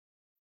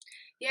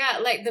 Yeah,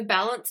 like the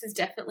balance is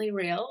definitely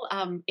real.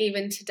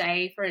 Even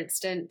today, for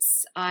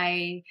instance,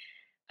 I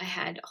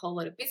had a whole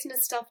lot of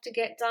business stuff to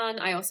get done.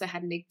 I also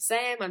had an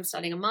exam. I'm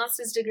studying a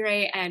master's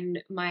degree, and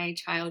my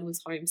child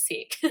was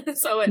homesick.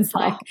 So it's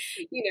like,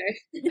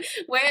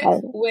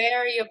 where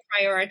are your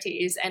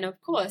priorities? And of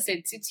course,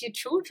 it's your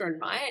children,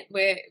 right?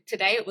 Where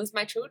today it was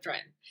my children,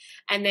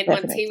 and then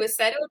once he was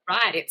settled,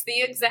 right, it's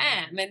the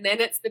exam, and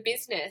then it's the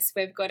business.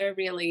 We've got to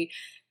really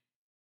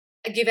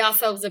give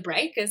ourselves a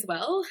break as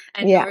well,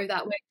 and know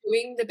that we're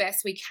doing the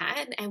best we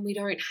can, and we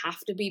don't have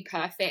to be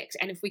perfect.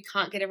 And if we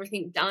can't get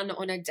everything done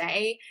on a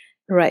day,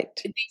 right,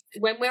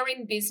 when we're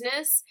in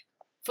business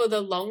for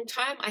the long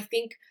term, I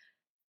think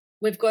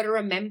we've got to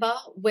remember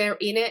we're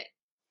in it.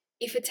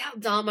 If it's our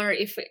dharma,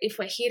 if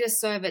we're here to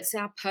serve, it's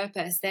our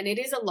purpose, then it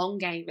is a long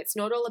game. It's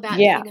not all about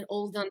getting it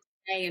all done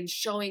today and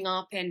showing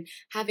up and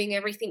having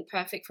everything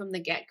perfect from the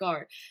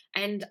get-go.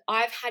 And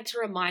I've had to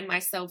remind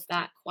myself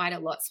that quite a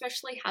lot,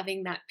 especially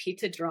having that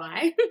pitta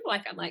drive.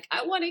 I'm like,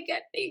 I want to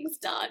get things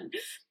done.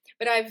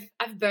 But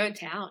I've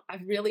burnt out.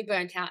 I've really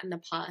burnt out in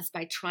the past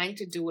by trying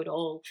to do it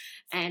all.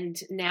 And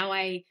now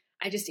I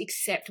just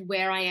accept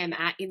where I am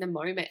at in the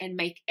moment and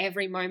make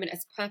every moment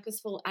as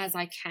purposeful as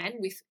I can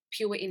with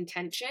pure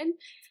intention.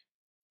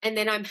 And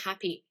then I'm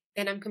happy.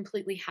 Then I'm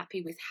completely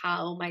happy with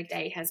how my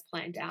day has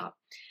planned out.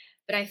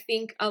 But I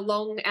think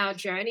along our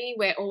journey,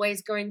 we're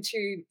always going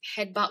to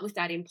headbutt with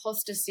that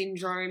imposter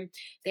syndrome.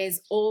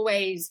 There's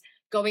always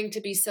going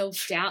to be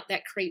self-doubt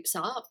that creeps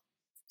up,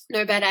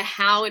 no matter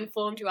how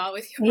informed you are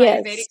with your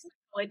Ayurvedic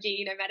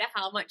psychology, no matter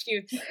how much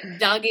you've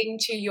dug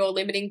into your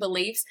limiting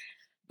beliefs.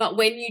 But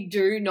when you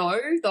do know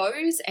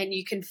those and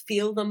you can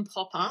feel them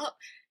pop up,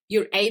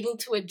 you're able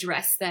to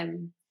address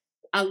them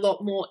a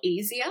lot more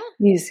easier.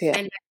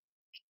 And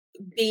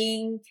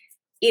being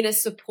in a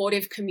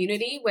supportive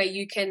community where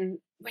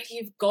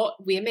you've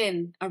got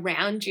women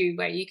around you,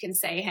 where you can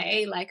say,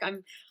 hey, like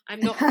I'm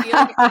not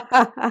feeling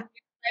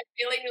I'm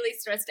feeling really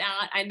stressed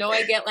out. I know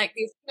I get like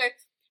this,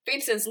 for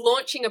instance,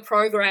 launching a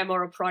program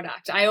or a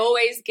product, I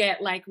always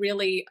get like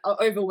really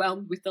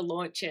overwhelmed with the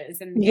launches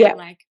and get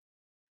like,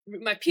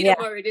 my pitta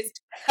mode is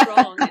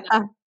strong, and I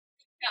reach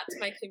out to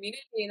my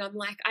community and I'm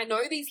like, I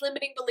know these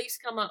limiting beliefs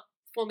come up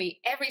for me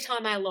every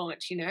time I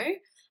launch,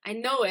 I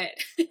know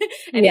it.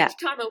 And each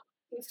time I'm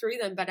working through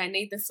them, but I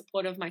need the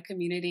support of my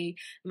community,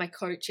 my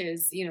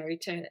coaches,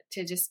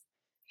 to just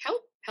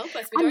help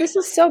us. And this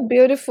is so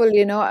beautiful,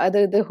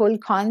 the whole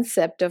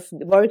concept of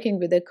working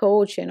with a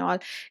coach and all.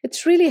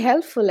 It's really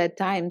helpful at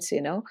times,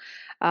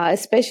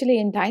 especially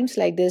in times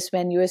like this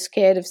when you're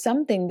scared of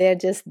something. They're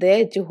just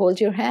there to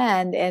hold your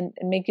hand and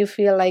make you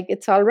feel like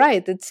it's all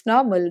right. It's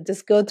normal.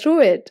 Just go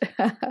through it.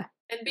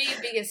 And be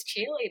your biggest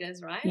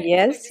cheerleaders, right?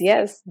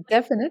 Yes,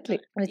 definitely,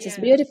 which is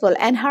beautiful.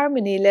 And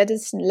Harmony,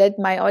 let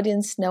my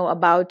audience know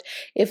about,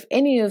 if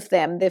any of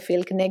them, they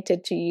feel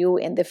connected to you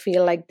and they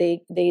feel like they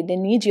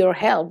need your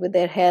help with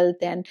their health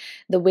and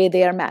the way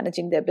they are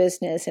managing their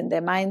business and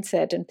their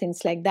mindset and things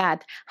like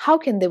that. How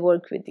can they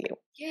work with you?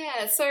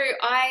 Yeah, so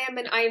I am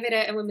an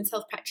Ayurveda and women's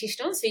health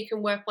practitioner, so you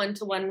can work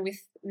one-to-one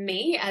with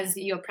me as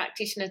your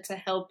practitioner to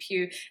help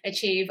you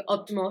achieve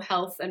optimal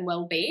health and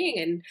well-being.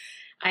 And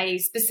I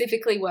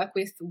specifically work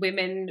with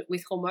women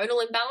with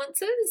hormonal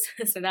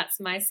imbalances, so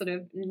that's my sort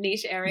of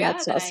niche area.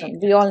 That's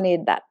awesome. We all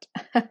need that.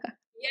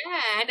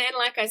 Yeah, and then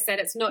like I said,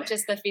 it's not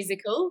just the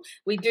physical.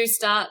 We do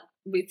start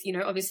with,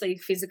 obviously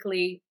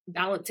physically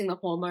balancing the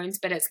hormones,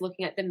 but it's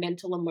looking at the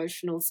mental,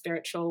 emotional,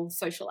 spiritual,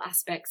 social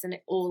aspects and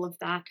all of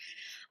that.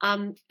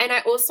 And I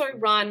also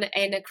run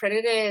an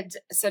accredited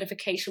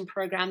certification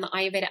program, the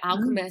Ayurveda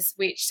Alchemist,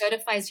 which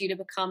certifies you to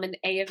become an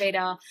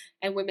Ayurveda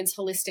and women's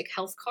holistic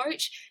health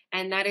coach.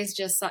 And that is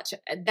just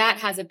that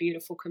has a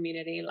beautiful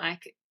community.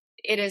 Like,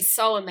 it is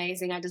so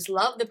amazing. I just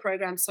love the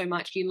program so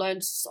much. You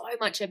learn so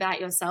much about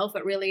yourself.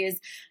 It really is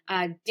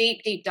a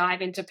deep, deep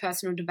dive into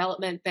personal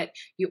development, but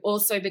you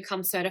also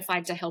become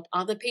certified to help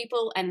other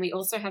people. And we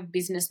also have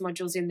business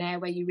modules in there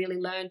where you really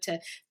learn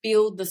to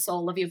build the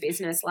soul of your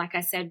business. Like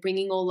I said,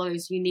 bringing all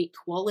those unique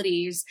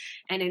qualities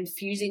and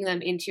infusing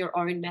them into your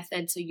own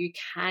method so you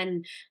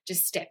can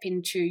just step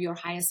into your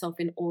higher self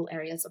in all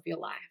areas of your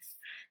life.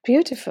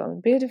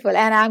 Beautiful.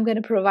 And I'm going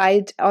to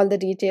provide all the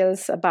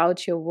details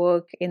about your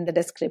work in the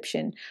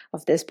description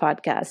of this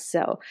podcast.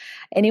 So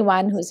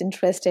anyone who's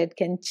interested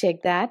can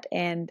check that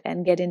and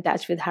get in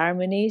touch with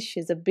Harmony.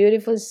 She's a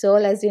beautiful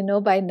soul, as you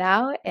know by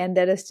now, and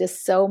there is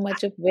just so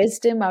much of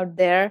wisdom out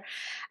there.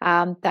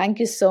 Thank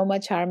you so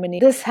much,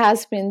 Harmony. This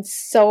has been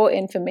so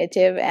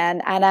informative,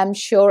 and I'm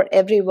sure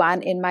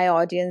everyone in my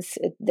audience,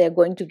 they're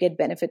going to get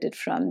benefited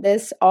from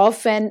this.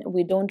 Often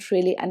we don't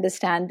really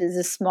understand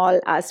these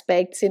small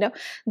aspects,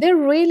 they're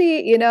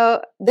really,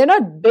 they're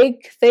not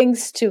big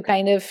things to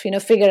kind of,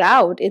 figure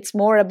out. It's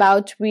more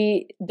about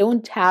we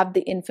don't have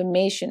the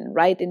information,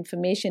 right?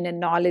 Information and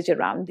knowledge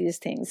around these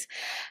things.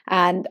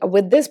 And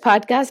with this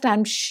podcast,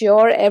 I'm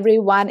sure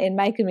everyone in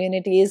my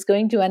community is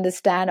going to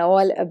understand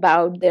all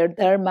about their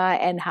dharma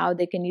and how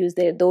they can use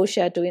their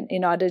dosha to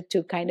in order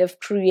to kind of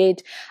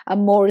create a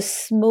more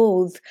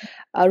smooth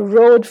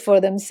road for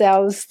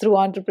themselves through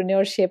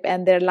entrepreneurship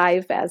and their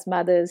life as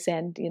mothers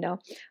and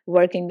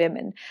working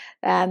women.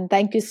 And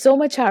thank you so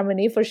much,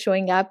 Harmony, for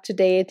showing up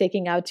today,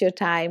 taking out your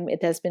time.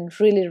 It has been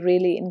really,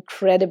 really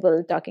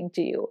incredible talking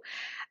to you.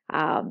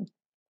 Um,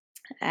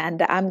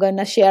 and I'm going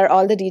to share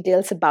all the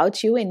details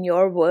about you and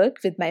your work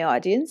with my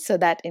audience so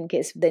that in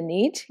case they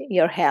need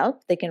your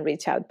help, they can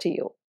reach out to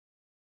you.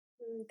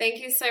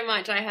 Thank you so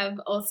much. I have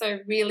also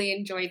really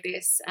enjoyed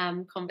this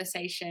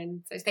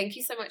conversation. So thank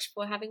you so much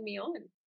for having me on.